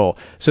certain goal.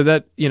 So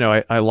that,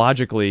 I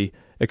logically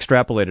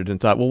extrapolated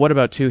and thought, well, what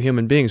about two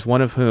human beings,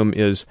 one of whom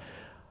is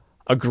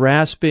a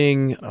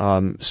grasping,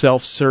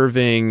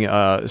 self-serving,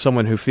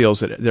 someone who feels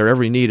that their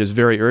every need is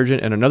very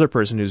urgent, and another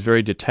person who's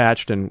very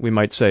detached and we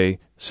might say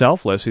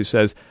selfless,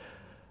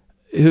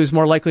 who's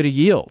more likely to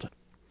yield?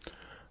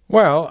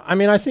 Well,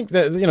 I think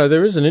that,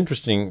 there is an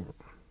interesting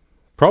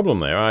problem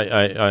there.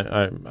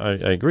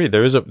 I agree.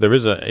 There is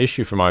a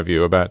issue from my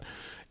view about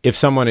if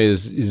someone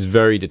is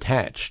very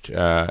detached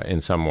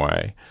in some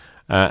way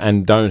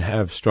and don't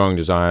have strong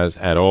desires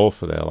at all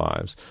for their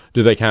lives,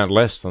 do they count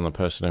less than the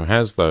person who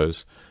has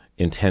those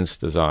intense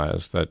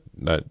desires that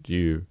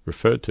you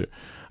referred to?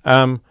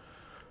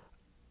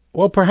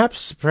 Well,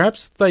 perhaps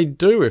they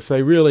do if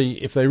they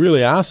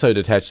really are so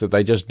detached that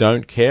they just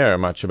don't care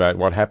much about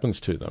what happens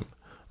to them.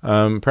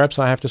 Perhaps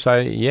I have to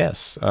say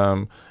yes.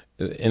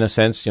 In a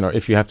sense,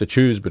 if you have to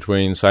choose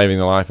between saving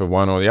the life of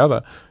one or the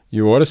other,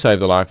 you ought to save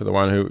the life of the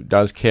one who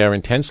does care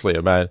intensely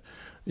about,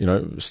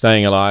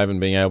 staying alive and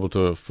being able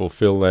to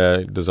fulfill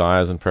their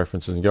desires and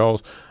preferences and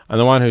goals, and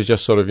the one who's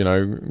just sort of,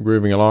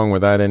 grooving along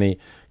without any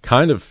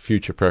kind of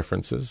future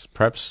preferences,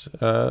 perhaps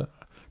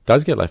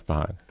does get left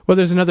behind. Well,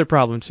 there's another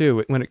problem,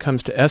 too, when it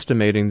comes to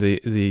estimating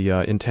the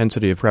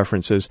intensity of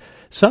preferences.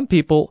 Some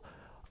people,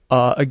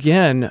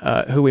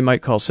 who we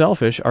might call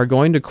selfish, are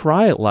going to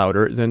cry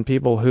louder than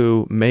people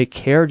who may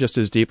care just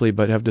as deeply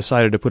but have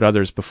decided to put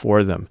others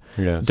before them.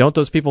 Yes. Don't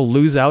those people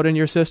lose out in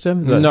your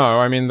system? No,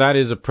 I mean, that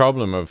is a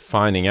problem of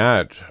finding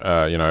out,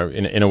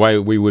 in a way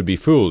we would be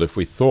fooled if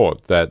we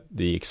thought that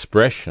the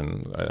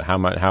expression,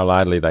 how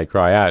loudly they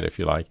cry out, if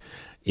you like,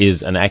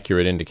 is an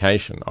accurate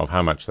indication of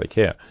how much they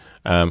care.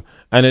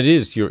 And it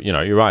is,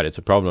 you're right, it's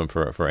a problem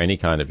for any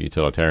kind of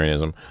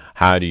utilitarianism.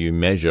 How do you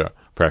measure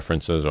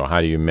preferences, or how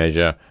do you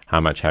measure how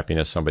much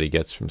happiness somebody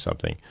gets from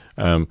something?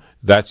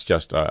 That's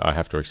just, I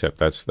have to accept,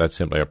 that's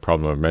simply a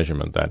problem of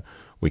measurement that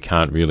we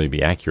can't really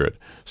be accurate.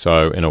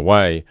 So in a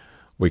way,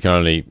 we can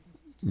only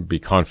be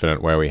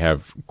confident where we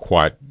have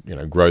quite,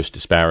 gross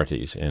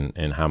disparities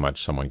in how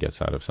much someone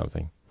gets out of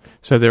something.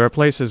 So there are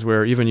places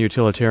where even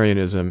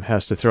utilitarianism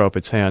has to throw up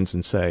its hands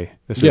and say,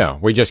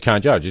 we just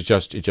can't judge. It's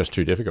just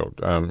too difficult.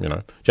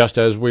 Just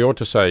as we ought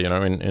to say,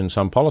 in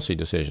some policy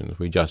decisions,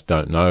 we just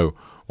don't know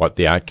what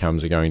the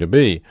outcomes are going to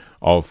be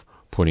of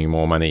putting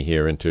more money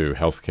here into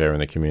healthcare in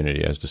the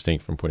community, as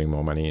distinct from putting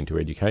more money into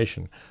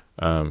education.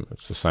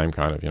 It's the same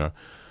kind of,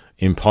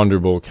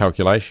 imponderable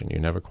calculation. You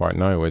never quite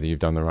know whether you've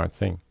done the right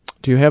thing.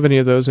 Do you have any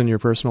of those in your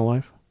personal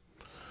life?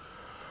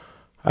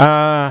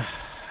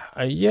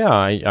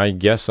 I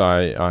guess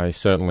I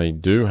certainly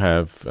do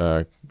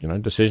have,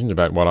 decisions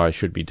about what I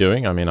should be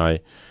doing. I mean, I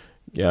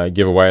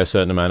give away a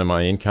certain amount of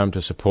my income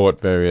to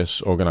support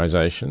various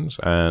organizations,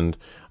 and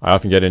I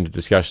often get into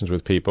discussions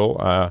with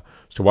people as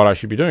to what I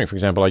should be doing. For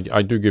example,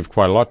 I do give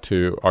quite a lot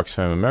to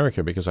Oxfam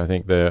America because I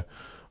think they're,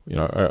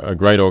 a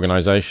great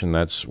organization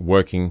that's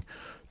working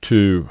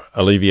to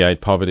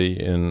alleviate poverty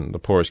in the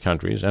poorest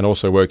countries, and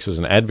also works as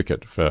an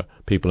advocate for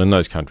people in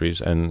those countries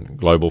and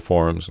global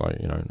forums, like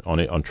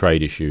on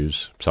trade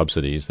issues,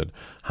 subsidies that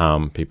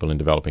harm people in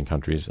developing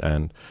countries,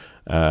 and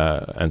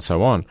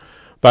so on.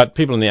 But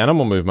people in the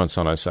animal movement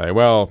sometimes say,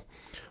 well,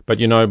 but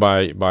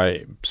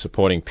by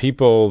supporting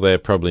people, they're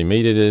probably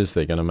meat eaters,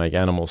 they're going to make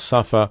animals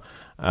suffer.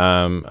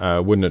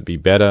 Wouldn't it be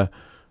better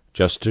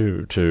just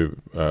to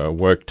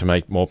work to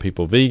make more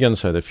people vegan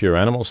so there are fewer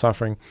animal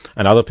suffering?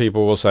 And other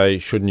people will say,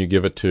 shouldn't you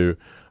give it to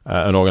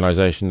an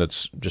organization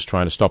that's just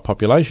trying to stop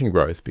population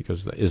growth,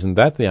 because isn't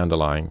that the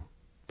underlying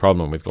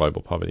problem with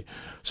global poverty?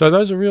 So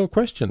those are real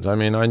questions. I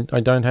mean, I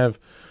don't have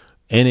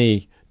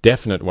any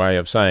definite way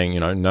of saying,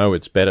 no,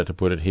 it's better to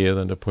put it here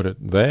than to put it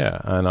there.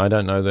 And I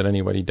don't know that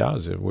anybody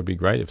does. It would be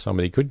great if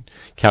somebody could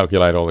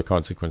calculate all the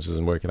consequences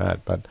and work it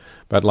out.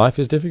 But life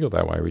is difficult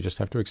that way. We just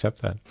have to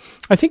accept that.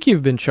 I think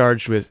you've been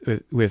charged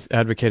with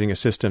advocating a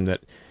system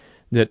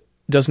that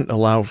doesn't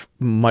allow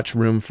much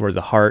room for the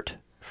heart,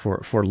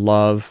 for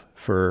love,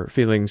 for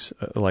feelings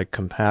like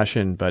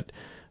compassion, but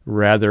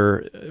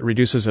rather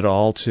reduces it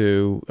all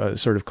to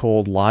sort of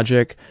cold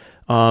logic.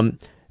 In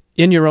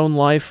your own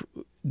life,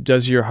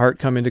 does your heart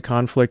come into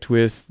conflict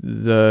with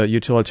the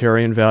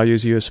utilitarian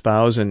values you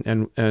espouse?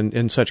 And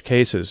in such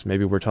cases,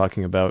 maybe we're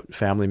talking about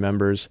family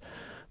members,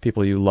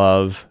 people you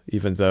love,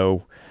 even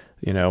though,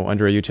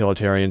 under a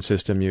utilitarian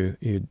system,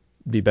 you'd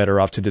be better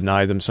off to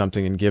deny them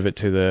something and give it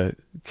to the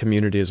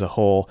community as a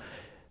whole.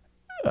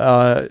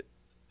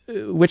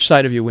 Which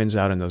side of you wins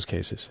out in those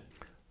cases?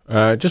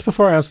 Just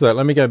before I answer that,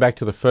 let me go back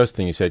to the first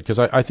thing you said, because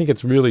I think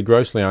it's really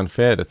grossly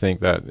unfair to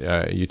think that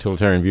a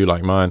utilitarian view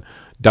like mine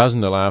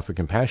doesn't allow for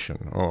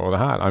compassion or the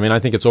heart. I mean, I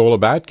think it's all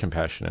about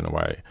compassion in a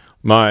way.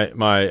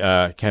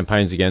 My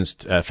campaigns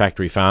against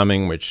factory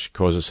farming, which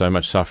causes so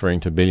much suffering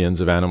to billions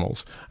of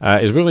animals,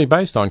 is really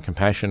based on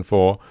compassion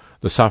for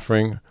the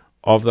suffering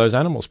of those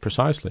animals,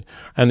 precisely.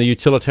 And the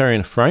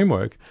utilitarian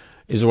framework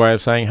is a way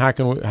of saying how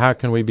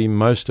can we be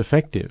most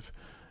effective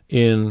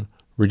in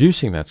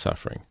reducing that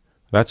suffering.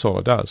 That's all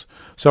it does.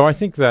 So I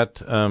think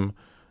that,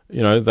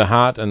 the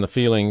heart and the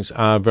feelings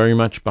are very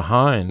much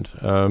behind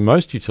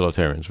most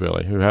utilitarians,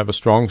 really, who have a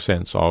strong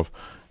sense of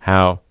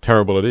how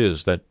terrible it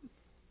is that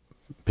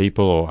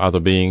people or other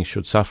beings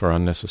should suffer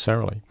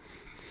unnecessarily.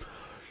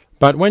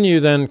 But when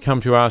you then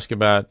come to ask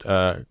about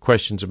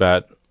questions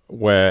about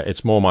where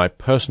it's more my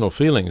personal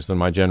feelings than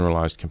my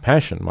generalized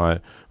compassion, my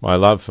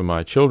love for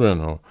my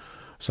children or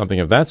something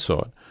of that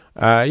sort,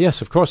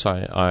 yes, of course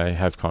I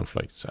have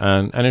conflicts.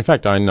 And in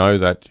fact, I know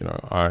that,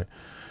 I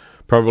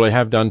probably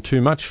have done too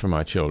much for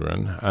my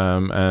children,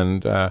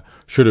 and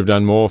should have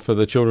done more for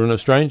the children of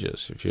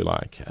strangers, if you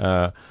like.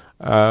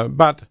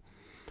 But,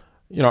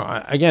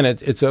 again,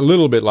 it's a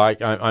little bit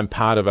like I'm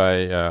part of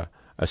a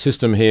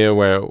system here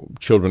where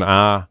children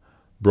are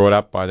brought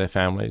up by their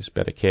families,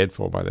 better cared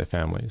for by their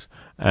families,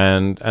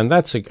 and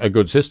that's a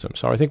good system.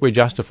 So I think we're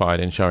justified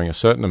in showing a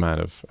certain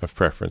amount of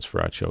preference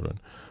for our children.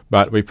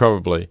 But we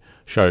probably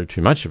show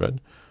too much of it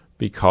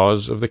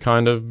because of the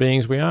kind of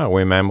beings we are.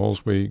 We're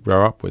mammals. We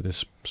grow up with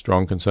this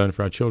strong concern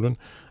for our children.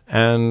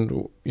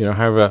 And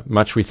however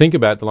much we think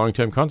about the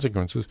long-term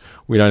consequences,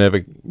 we don't ever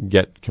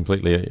get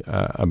completely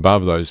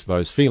above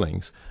those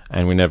feelings,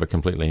 and we're never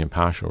completely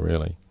impartial,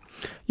 really.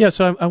 Yeah.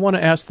 So I want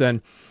to ask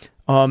then,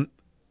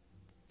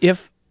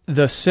 if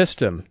the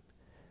system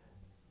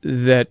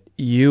that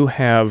you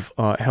have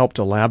helped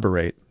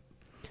elaborate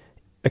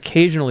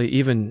occasionally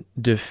even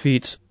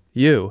defeats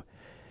you,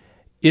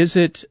 is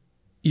it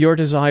your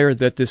desire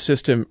that this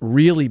system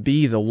really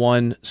be the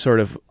one sort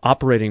of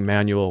operating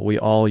manual we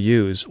all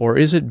use, or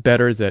is it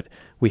better that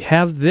we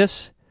have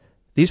these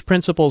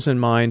principles in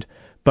mind,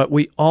 but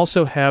we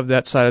also have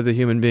that side of the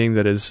human being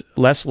that is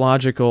less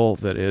logical,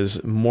 that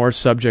is more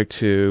subject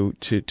to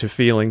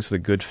feelings, the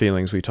good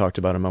feelings we talked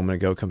about a moment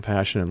ago,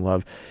 compassion and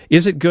love?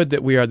 Is it good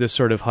that we are this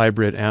sort of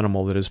hybrid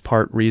animal that is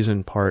part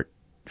reason, part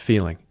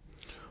feeling?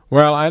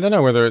 Well, I don't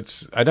know whether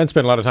I don't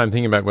spend a lot of time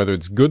thinking about whether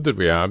it's good that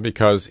we are,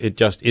 because it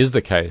just is the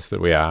case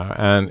that we are,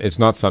 and it's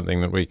not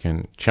something that we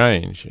can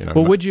change.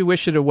 Well, would you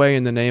wish it away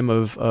in the name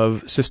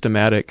of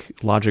systematic,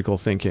 logical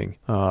thinking?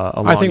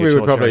 I think we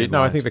would probably,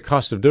 I think the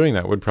cost of doing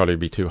that would probably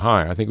be too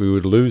high. I think we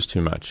would lose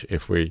too much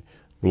if we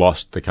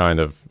lost the kind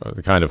of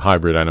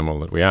hybrid animal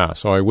that we are.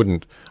 So I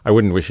wouldn't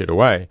wish it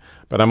away,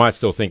 but I might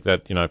still think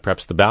that,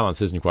 perhaps the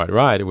balance isn't quite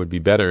right. It would be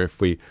better if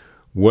we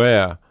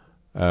were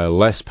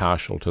less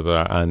partial to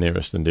our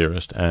nearest and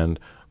dearest, and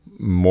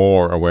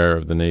more aware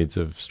of the needs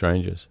of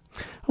strangers.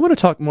 I want to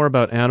talk more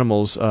about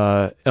animals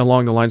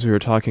along the lines we were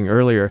talking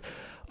earlier.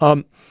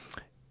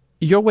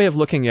 Your way of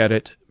looking at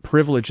it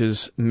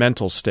privileges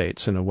mental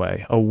states in a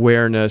way,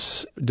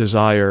 awareness,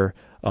 desire,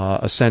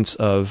 a sense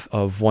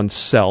of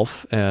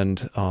oneself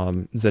and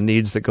the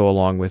needs that go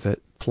along with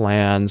it,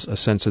 plans, a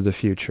sense of the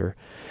future.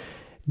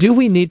 Do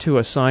we need to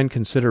assign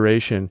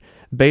consideration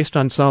based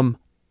on some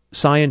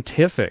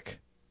scientific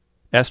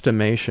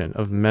estimation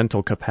of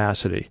mental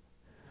capacity?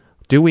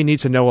 Do we need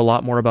to know a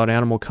lot more about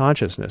animal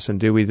consciousness? And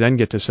do we then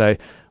get to say,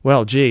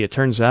 well, gee, it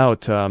turns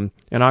out an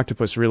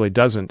octopus really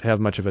doesn't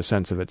have much of a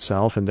sense of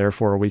itself, and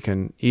therefore we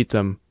can eat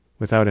them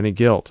without any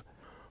guilt?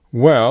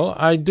 Well,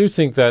 I do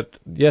think that,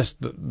 yes,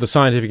 the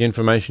scientific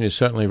information is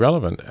certainly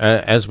relevant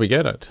as we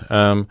get it.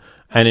 And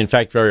in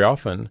fact, very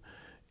often,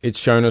 it's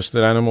shown us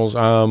that animals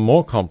are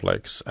more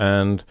complex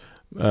and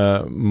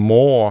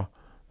more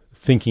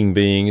thinking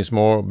beings,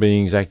 more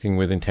beings acting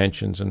with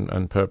intentions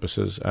and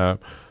purposes,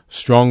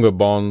 stronger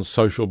bonds,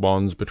 social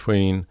bonds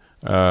between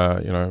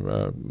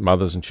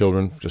mothers and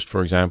children, just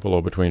for example,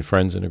 or between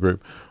friends in a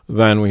group,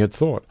 than we had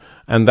thought.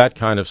 And that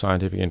kind of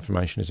scientific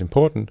information is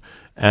important.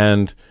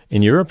 And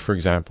in Europe, for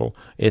example,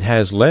 it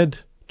has led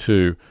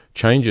to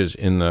changes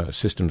in the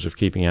systems of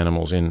keeping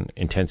animals in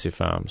intensive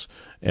farms,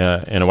 in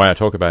a way I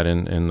talk about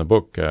in the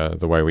book,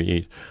 The Way We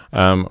Eat,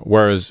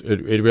 whereas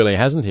it really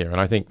hasn't here.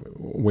 And I think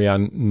we are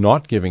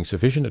not giving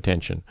sufficient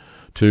attention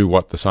to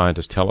what the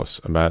scientists tell us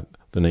about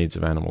the needs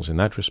of animals in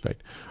that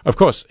respect. Of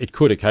course, it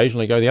could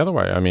occasionally go the other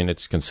way. I mean,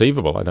 it's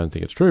conceivable. I don't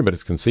think it's true, but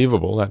it's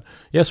conceivable that,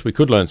 yes, we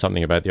could learn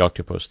something about the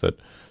octopus that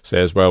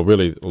says, well,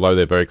 really, although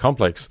they're very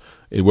complex,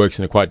 it works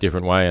in a quite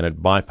different way and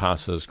it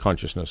bypasses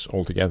consciousness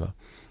altogether.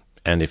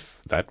 And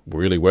if that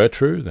really were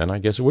true, then I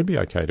guess it would be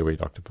okay to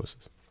eat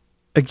octopuses.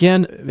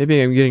 Again,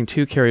 maybe I'm getting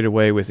too carried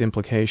away with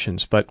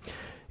implications, but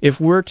if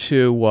we're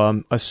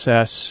to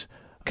assess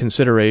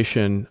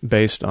consideration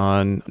based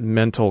on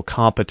mental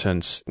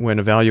competence when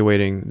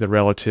evaluating the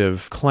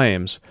relative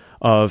claims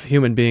of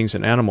human beings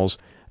and animals,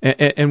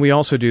 and we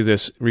also do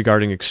this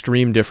regarding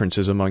extreme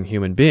differences among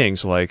human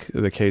beings, like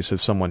the case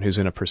of someone who's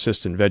in a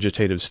persistent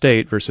vegetative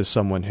state versus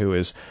someone who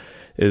is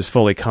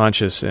fully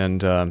conscious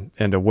and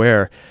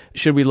aware.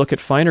 Should we look at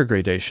finer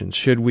gradations?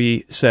 Should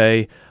we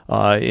say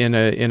in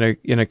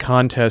a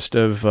contest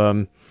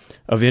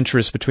of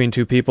interest between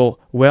two people,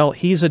 well,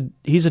 he's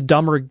a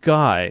dumber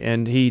guy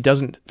and he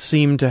doesn't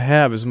seem to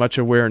have as much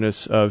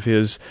awareness of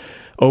his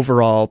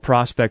overall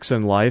prospects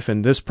in life,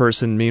 and this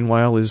person,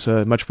 meanwhile, is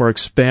a much more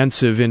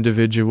expansive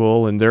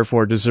individual and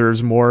therefore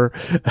deserves more,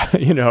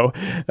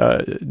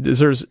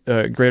 deserves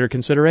greater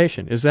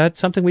consideration. Is that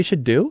something we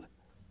should do?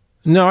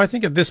 No, I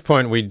think at this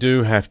point we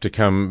do have to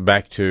come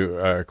back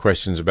to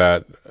questions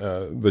about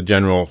the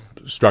general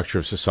structure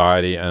of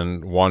society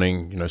and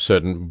wanting,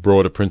 certain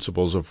broader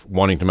principles of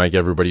wanting to make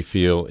everybody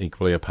feel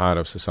equally a part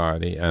of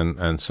society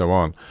and so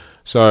on.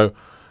 So,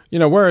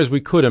 whereas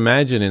we could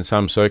imagine in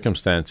some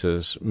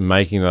circumstances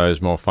making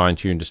those more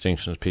fine-tuned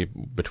distinctions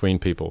between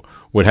people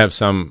would have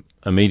some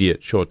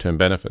immediate short-term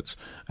benefits.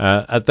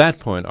 At that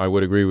point, I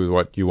would agree with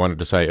what you wanted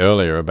to say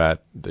earlier about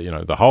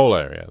the whole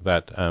area,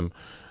 that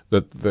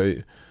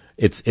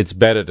it's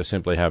better to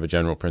simply have a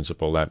general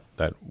principle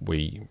that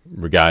we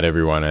regard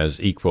everyone as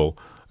equal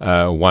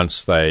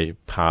once they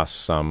pass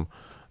some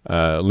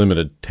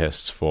limited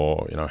tests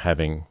for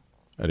having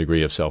a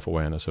degree of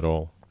self-awareness at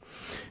all.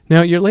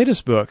 Now, your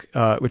latest book,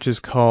 which is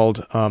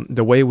called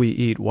The Way We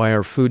Eat, Why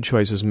Our Food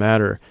Choices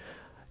Matter,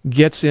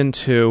 gets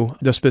into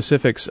the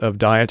specifics of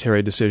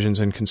dietary decisions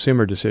and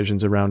consumer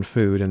decisions around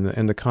food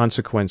and the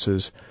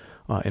consequences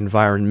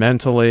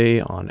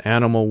environmentally, on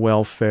animal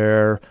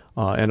welfare,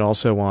 and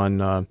also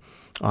on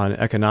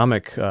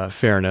economic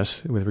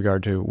fairness with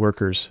regard to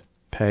workers'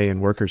 pay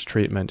and workers'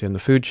 treatment in the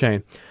food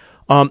chain.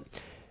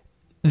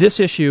 This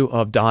issue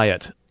of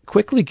diet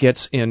quickly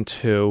gets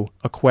into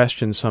a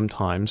question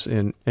sometimes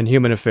in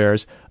human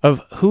affairs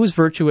of who's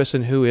virtuous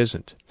and who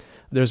isn't.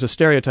 There's a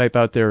stereotype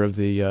out there of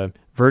the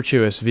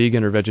virtuous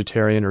vegan or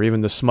vegetarian, or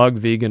even the smug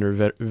vegan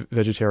or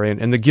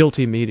vegetarian, and the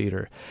guilty meat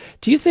eater.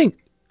 Do you think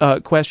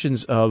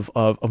questions of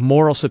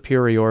moral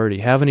superiority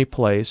have any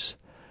place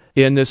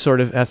in this sort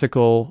of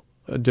ethical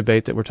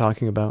debate that we're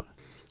talking about?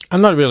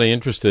 I'm not really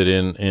interested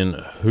in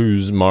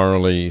who's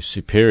morally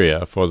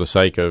superior for the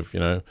sake of,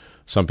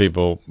 some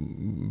people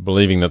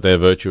believing that they're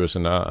virtuous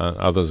and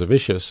others are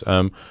vicious.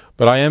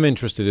 But I am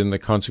interested in the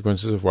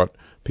consequences of what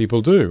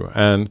people do.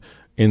 And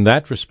in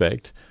that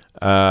respect,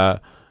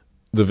 the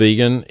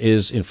vegan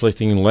is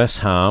inflicting less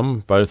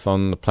harm both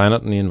on the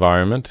planet and the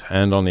environment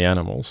and on the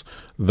animals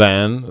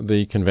than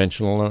the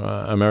conventional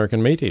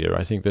American meat eater.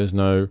 I think there's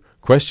no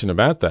question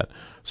about that.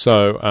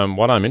 So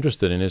what I'm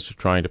interested in is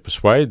trying to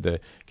persuade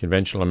the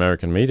conventional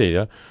American meat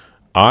eater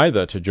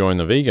either to join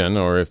the vegan,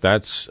 or if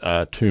that's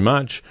too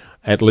much,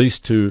 at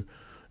least to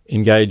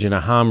engage in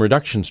a harm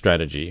reduction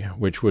strategy,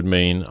 which would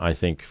mean, I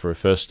think, for a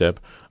first step,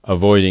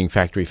 avoiding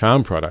factory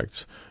farm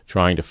products,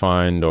 trying to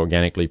find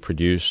organically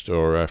produced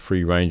or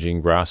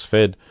free-ranging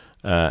grass-fed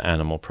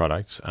animal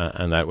products,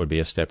 and that would be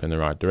a step in the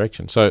right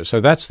direction. So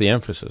that's the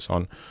emphasis,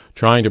 on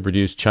trying to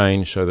produce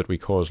change so that we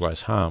cause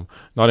less harm,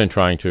 not in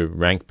trying to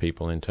rank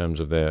people in terms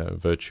of their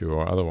virtue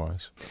or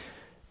otherwise.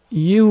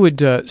 You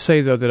would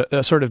say, though, that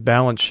a sort of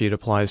balance sheet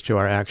applies to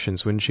our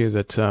actions, wouldn't you?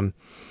 That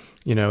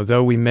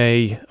though we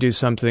may do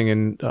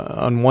something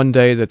on one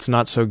day that's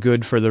not so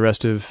good for the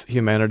rest of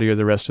humanity or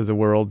the rest of the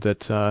world,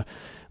 that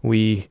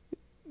we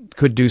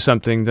could do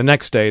something the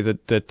next day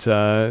that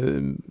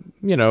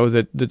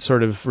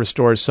sort of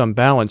restores some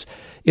balance.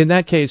 In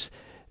that case,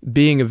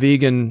 being a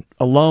vegan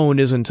alone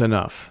isn't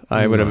enough,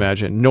 I would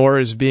imagine. Nor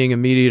is being a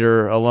meat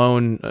eater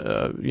alone,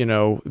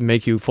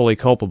 make you fully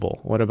culpable.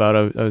 What about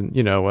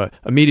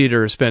a meat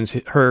eater spends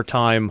her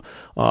time,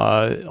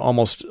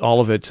 almost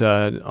all of it,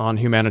 on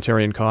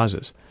humanitarian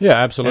causes?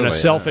 Yeah, absolutely. And a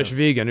selfish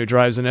vegan who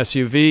drives an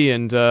SUV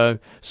and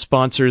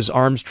sponsors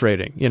arms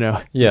trading.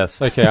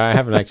 Yes. Okay. I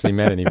haven't actually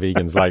met any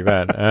vegans like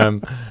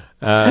that.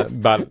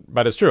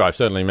 But it's true. I've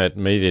certainly met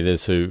meat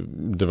eaters who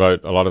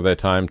devote a lot of their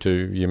time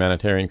to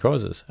humanitarian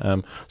causes.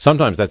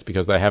 Sometimes that's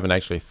because they haven't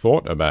actually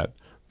thought about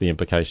the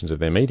implications of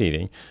their meat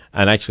eating,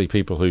 and actually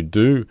people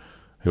who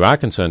are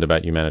concerned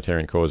about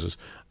humanitarian causes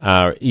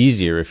are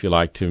easier, if you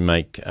like, to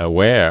make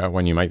aware.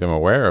 When you make them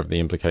aware of the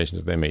implications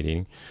of their meat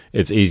eating,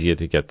 it's easier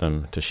to get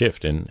them to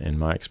shift, in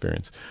my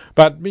experience.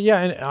 But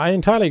yeah, I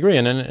entirely agree,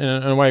 and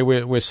in a way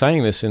we're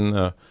saying this in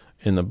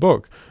the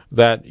book,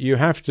 that you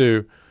have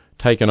to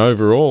take an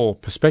overall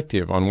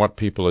perspective on what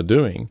people are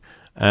doing,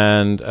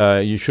 and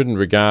you shouldn't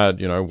regard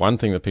one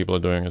thing that people are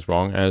doing as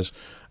wrong as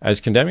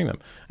condemning them.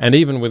 And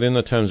even within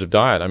the terms of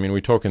diet, I mean,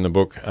 we talk in the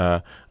book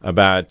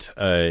about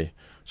a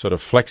sort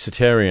of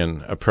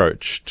flexitarian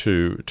approach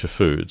to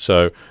food.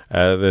 So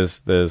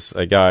there's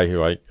a guy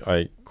who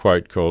I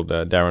quote called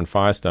Darren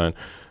Firestone,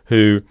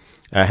 who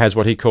has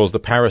what he calls the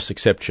Paris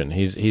exception.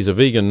 He's a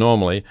vegan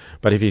normally,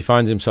 but if he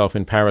finds himself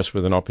in Paris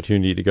with an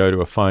opportunity to go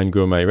to a fine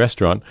gourmet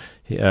restaurant,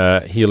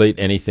 he'll eat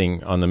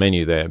anything on the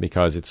menu there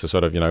because it's a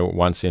sort of,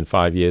 once in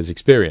 5 years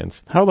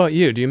experience. How about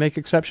you? Do you make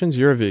exceptions?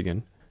 You're a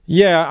vegan.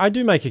 Yeah, I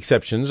do make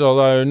exceptions,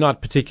 although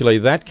not particularly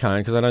that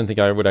kind, because I don't think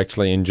I would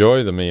actually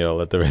enjoy the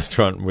meal at the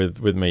restaurant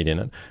with meat in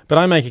it. But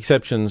I make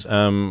exceptions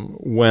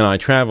when I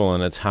travel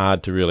and it's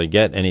hard to really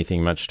get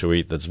anything much to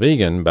eat that's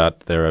vegan,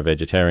 but there are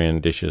vegetarian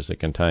dishes that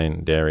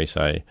contain dairy,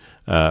 say,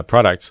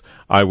 products.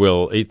 I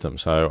will eat them.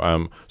 So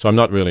I'm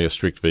not really a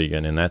strict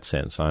vegan in that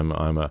sense. I'm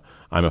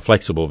a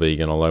flexible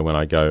vegan, although when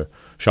I go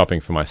shopping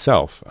for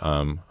myself,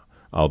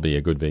 I'll be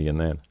a good vegan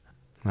then.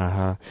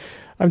 Uh-huh.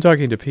 I'm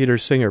talking to Peter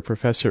Singer,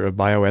 professor of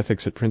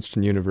bioethics at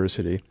Princeton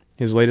University.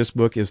 His latest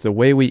book is The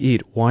Way We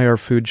Eat, Why Our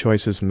Food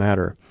Choices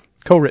Matter,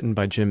 co-written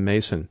by Jim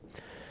Mason.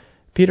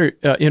 Peter,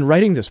 in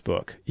writing this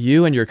book,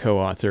 you and your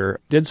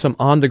co-author did some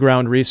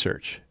on-the-ground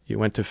research. You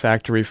went to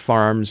factory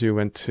farms, you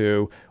went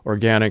to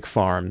organic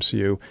farms,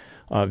 you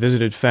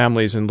visited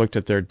families and looked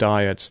at their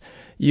diets.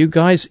 You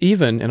guys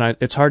even, and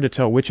it's hard to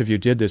tell which of you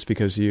did this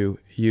because you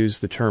use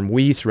the term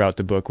we throughout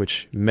the book,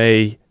 which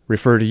may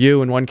refer to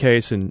you in one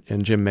case and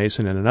Jim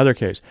Mason in another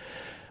case.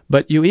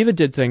 But you even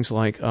did things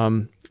like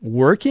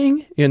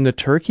working in the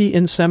turkey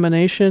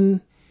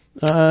insemination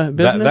business.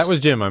 That was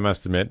Jim, I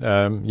must admit.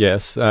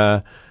 Yes.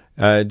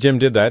 Jim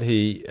did that.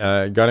 He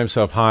got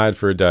himself hired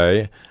for a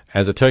day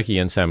as a turkey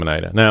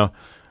inseminator. Now,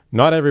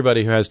 not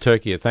everybody who has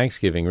turkey at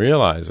Thanksgiving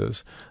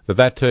realizes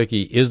that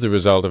turkey is the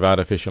result of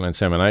artificial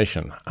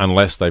insemination,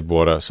 unless they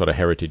bought a sort of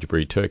heritage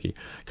breed turkey.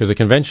 Because a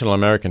conventional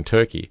American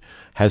turkey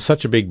has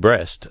such a big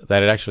breast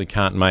that it actually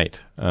can't mate,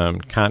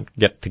 can't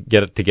get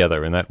it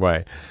together in that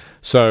way.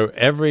 So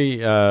every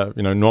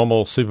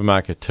normal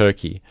supermarket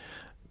turkey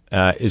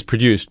is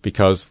produced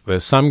because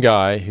there's some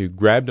guy who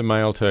grabbed a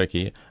male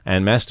turkey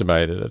and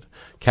masturbated it,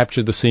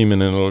 captured the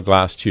semen in a little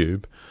glass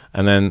tube,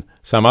 and then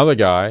some other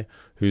guy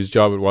whose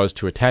job it was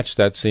to attach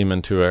that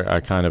semen to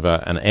a kind of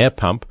an air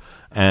pump,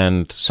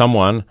 and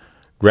someone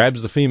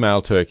grabs the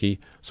female turkey,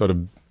 sort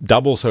of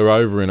doubles her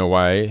over in a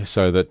way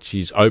so that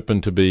she's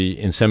open to be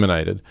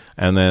inseminated,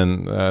 and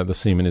then the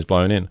semen is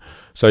blown in.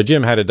 So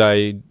Jim had a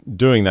day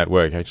doing that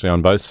work, actually,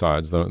 on both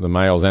sides, the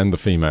males and the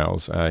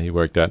females he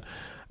worked at.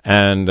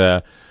 And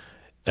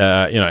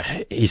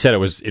he said it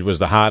was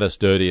the hardest,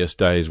 dirtiest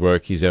day's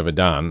work he's ever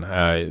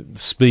done.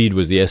 Speed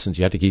was the essence.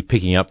 You had to keep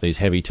picking up these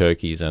heavy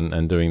turkeys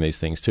and doing these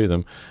things to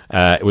them.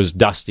 It was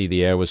dusty.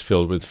 The air was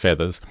filled with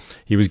feathers.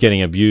 He was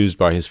getting abused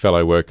by his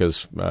fellow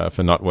workers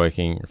for not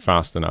working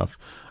fast enough.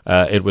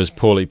 It was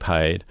poorly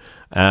paid.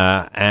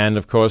 And,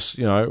 of course,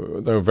 they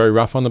were very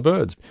rough on the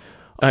birds.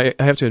 I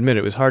have to admit,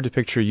 it was hard to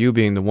picture you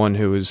being the one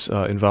who was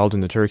involved in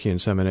the turkey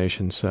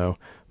insemination, so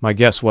my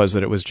guess was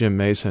that it was Jim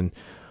Mason.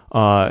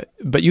 But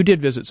you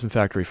did visit some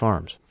factory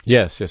farms.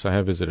 Yes, I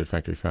have visited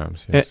factory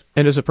farms. Yes.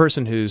 And as a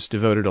person who's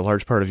devoted a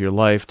large part of your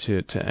life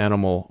to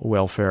animal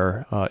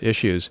welfare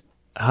issues,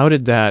 how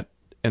did that,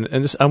 and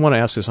this, I want to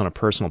ask this on a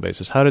personal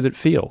basis, how did it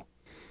feel?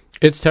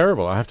 It's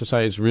terrible. I have to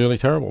say it's really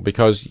terrible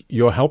because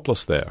you're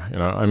helpless there.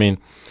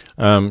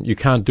 You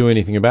can't do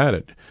anything about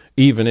it.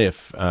 Even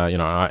if,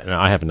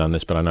 I haven't done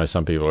this, but I know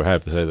some people who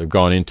have. They've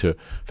gone into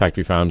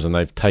factory farms and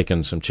they've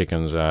taken some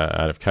chickens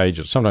out of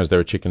cages. Sometimes there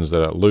are chickens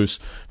that are loose.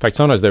 In fact,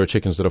 sometimes there are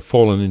chickens that have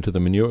fallen into the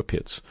manure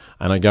pits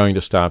and are going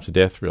to starve to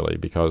death, really,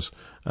 because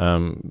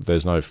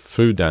there's no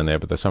food down there,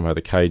 but somehow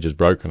the cage is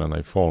broken and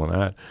they've fallen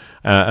out.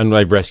 And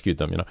they've rescued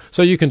them,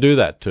 So you can do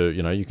that too,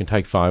 you can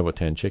take 5 or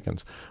 10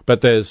 chickens.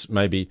 But there's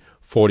maybe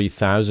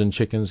 40,000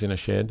 chickens in a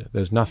shed.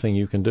 There's nothing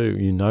you can do.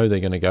 They're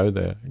going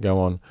to go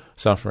on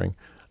suffering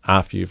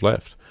after you've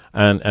left.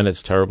 And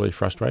it's terribly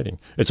frustrating.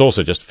 It's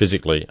also just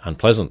physically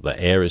unpleasant. The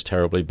air is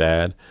terribly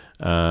bad,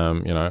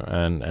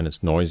 and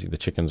it's noisy. The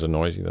chickens are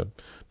noisy. The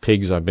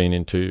pigs I've been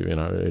into,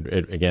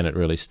 it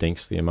really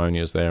stinks. The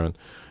ammonia's there, and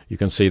you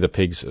can see the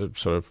pigs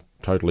sort of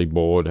totally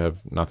bored, have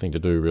nothing to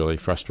do, really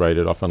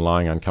frustrated, often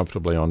lying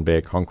uncomfortably on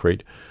bare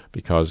concrete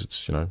because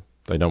it's,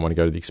 they don't want to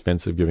go to the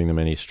expense of giving them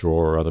any straw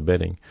or other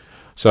bedding.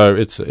 So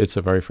it's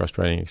a very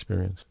frustrating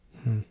experience.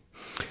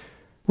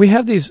 We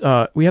have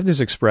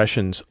these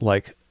expressions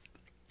like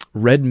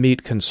red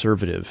meat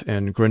conservative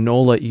and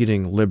granola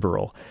eating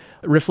liberal,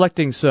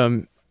 reflecting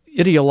some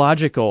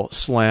ideological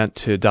slant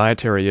to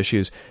dietary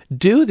issues.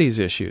 Do these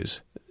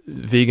issues,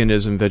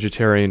 veganism,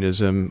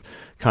 vegetarianism,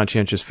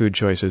 conscientious food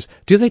choices,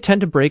 do they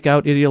tend to break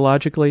out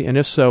ideologically? And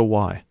if so,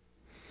 why?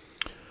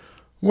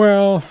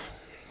 Well,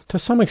 to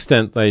some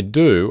extent they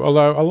do,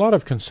 although a lot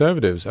of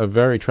conservatives are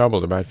very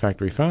troubled about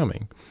factory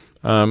farming.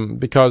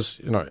 Because,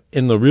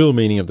 in the real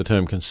meaning of the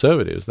term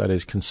conservatives, that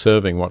is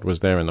conserving what was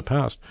there in the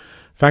past,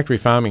 factory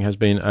farming has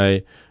been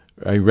a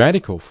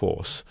radical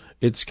force.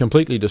 It's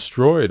completely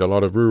destroyed a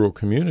lot of rural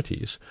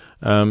communities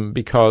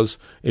because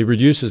it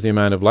reduces the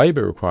amount of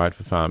labour required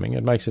for farming.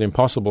 It makes it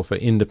impossible for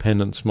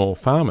independent small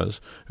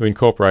farmers who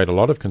incorporate a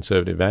lot of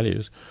conservative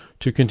values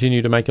to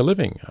continue to make a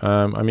living.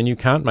 You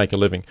can't make a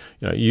living.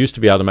 You used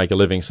to be able to make a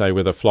living, say,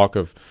 with a flock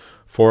of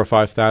 4,000 or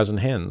 5,000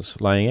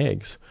 hens laying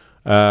eggs.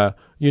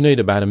 You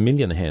need about 1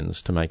 million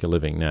hens to make a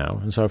living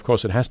now. And so, of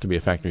course, it has to be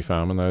a factory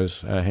farm, and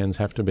those hens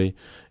have to be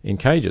in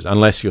cages,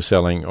 unless you're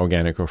selling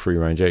organic or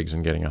free-range eggs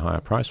and getting a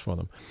higher price for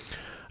them.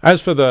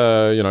 As for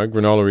the,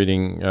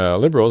 granola-eating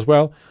liberals,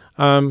 well,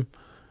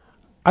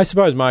 I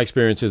suppose my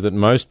experience is that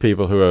most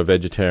people who are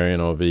vegetarian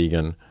or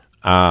vegan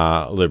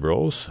are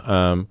liberals,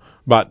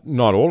 but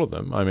not all of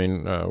them.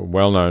 A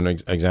well-known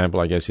example,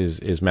 I guess,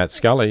 is Matt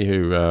Scully,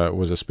 who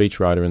was a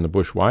speechwriter in the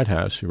Bush White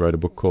House, who wrote a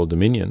book called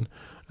Dominion,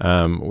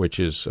 which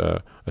is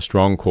a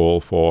strong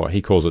call for,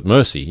 he calls it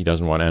mercy. He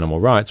doesn't want animal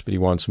rights, but he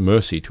wants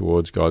mercy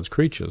towards God's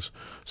creatures.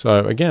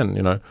 So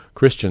again,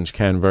 Christians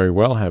can very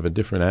well have a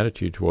different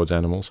attitude towards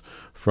animals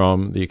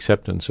from the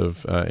acceptance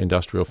of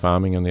industrial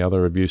farming and the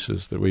other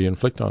abuses that we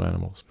inflict on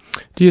animals.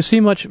 Do you see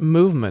much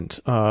movement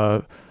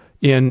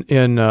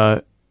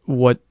in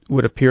what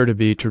would appear to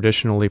be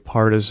traditionally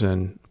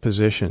partisan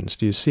positions?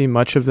 Do you see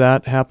much of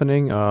that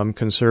happening?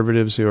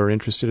 Conservatives who are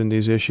interested in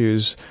these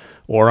issues,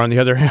 or on the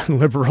other hand,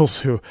 liberals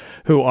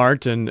who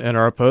aren't and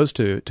are opposed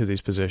to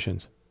these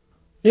positions?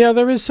 Yeah,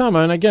 there is some.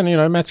 And again,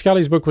 Matt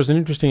Scully's book was an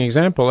interesting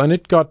example, and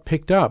it got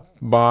picked up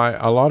by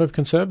a lot of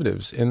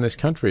conservatives in this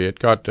country. It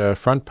got a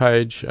front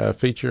page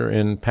feature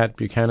in Pat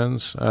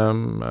Buchanan's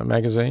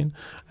magazine,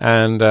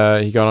 and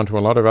he got onto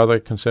a lot of other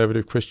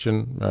conservative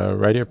Christian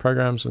radio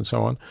programs and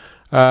so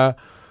on.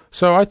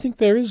 So I think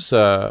there is,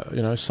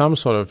 some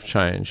sort of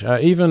change.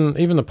 Even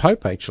the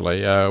Pope,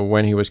 actually,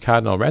 when he was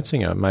Cardinal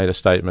Ratzinger, made a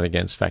statement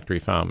against factory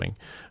farming.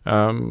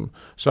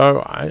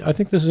 So I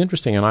think this is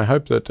interesting, and I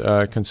hope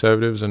that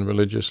conservatives and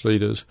religious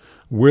leaders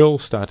will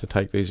start to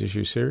take these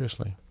issues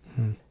seriously.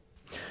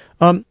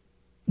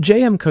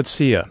 J.M.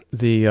 Coetzee,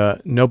 the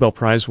Nobel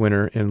Prize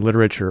winner in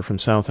literature from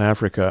South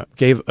Africa,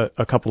 gave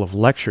a couple of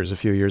lectures a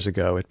few years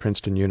ago at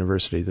Princeton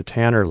University, the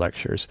Tanner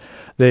Lectures.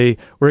 They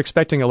were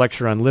expecting a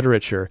lecture on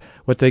literature.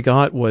 What they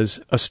got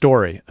was a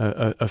story,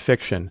 a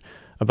fiction,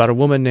 about a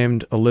woman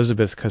named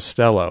Elizabeth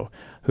Costello,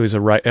 who's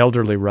an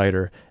elderly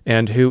writer,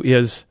 and who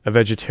is a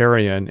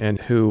vegetarian, and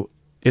who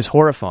is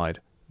horrified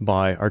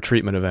by our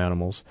treatment of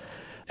animals,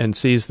 and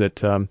sees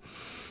that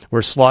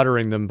we're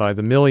slaughtering them by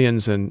the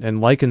millions, and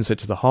likens it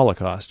to the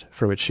Holocaust,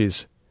 for which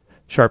she's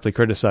sharply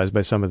criticized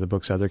by some of the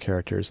book's other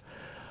characters.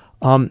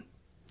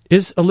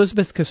 Is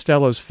Elizabeth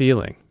Costello's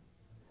feeling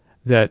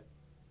that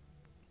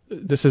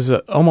this is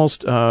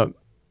almost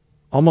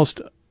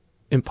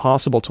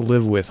impossible to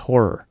live with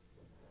horror,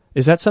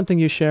 is that something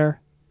you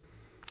share?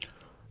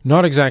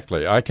 Not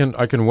exactly. I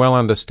can well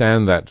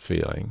understand that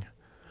feeling,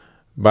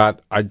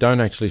 but I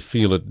don't actually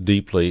feel it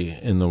deeply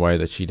in the way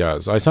that she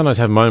does. I sometimes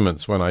have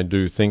moments when I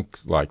do think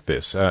like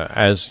this,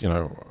 as,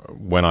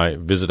 when I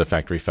visit a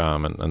factory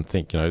farm and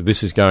think,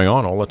 this is going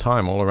on all the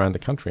time, all around the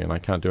country, and I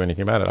can't do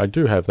anything about it. I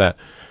do have that.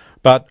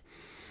 But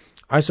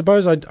I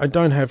suppose I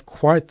don't have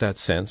quite that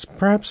sense.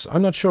 Perhaps,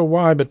 I'm not sure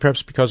why, but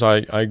perhaps because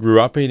I grew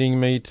up eating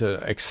meat,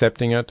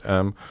 accepting it.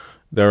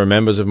 There are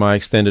members of my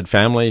extended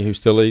family who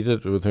still eat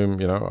it, with whom,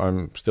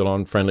 I'm still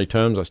on friendly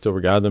terms. I still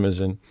regard them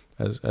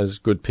as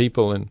good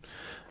people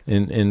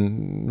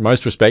in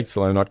most respects,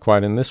 although not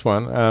quite in this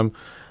one.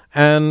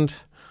 And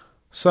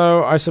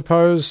so I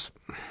suppose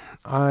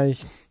I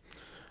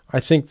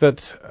think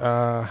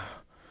that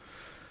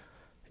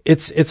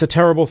it's a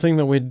terrible thing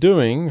that we're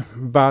doing,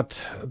 but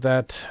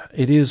that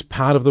it is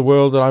part of the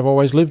world that I've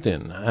always lived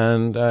in,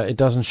 and it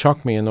doesn't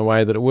shock me in the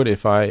way that it would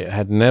if I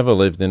had never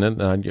lived in it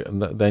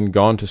and then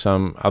gone to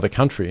some other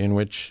country in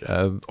which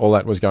all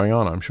that was going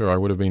on. I'm sure I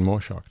would have been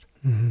more shocked.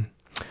 Mm-hmm.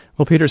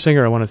 Well, Peter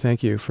Singer, I want to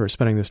thank you for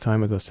spending this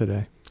time with us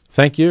today.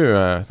 Thank you.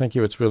 Thank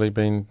you. It's really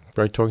been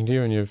great talking to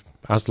you, and you've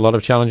asked a lot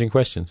of challenging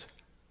questions.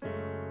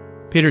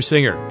 Peter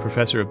Singer,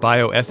 professor of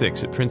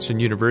bioethics at Princeton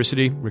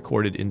University,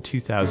 recorded in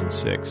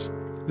 2006.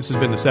 This has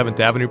been the Seventh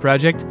Avenue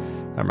Project.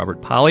 I'm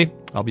Robert Polly.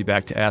 I'll be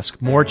back to ask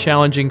more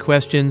challenging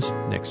questions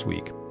next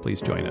week.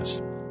 Please join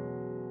us.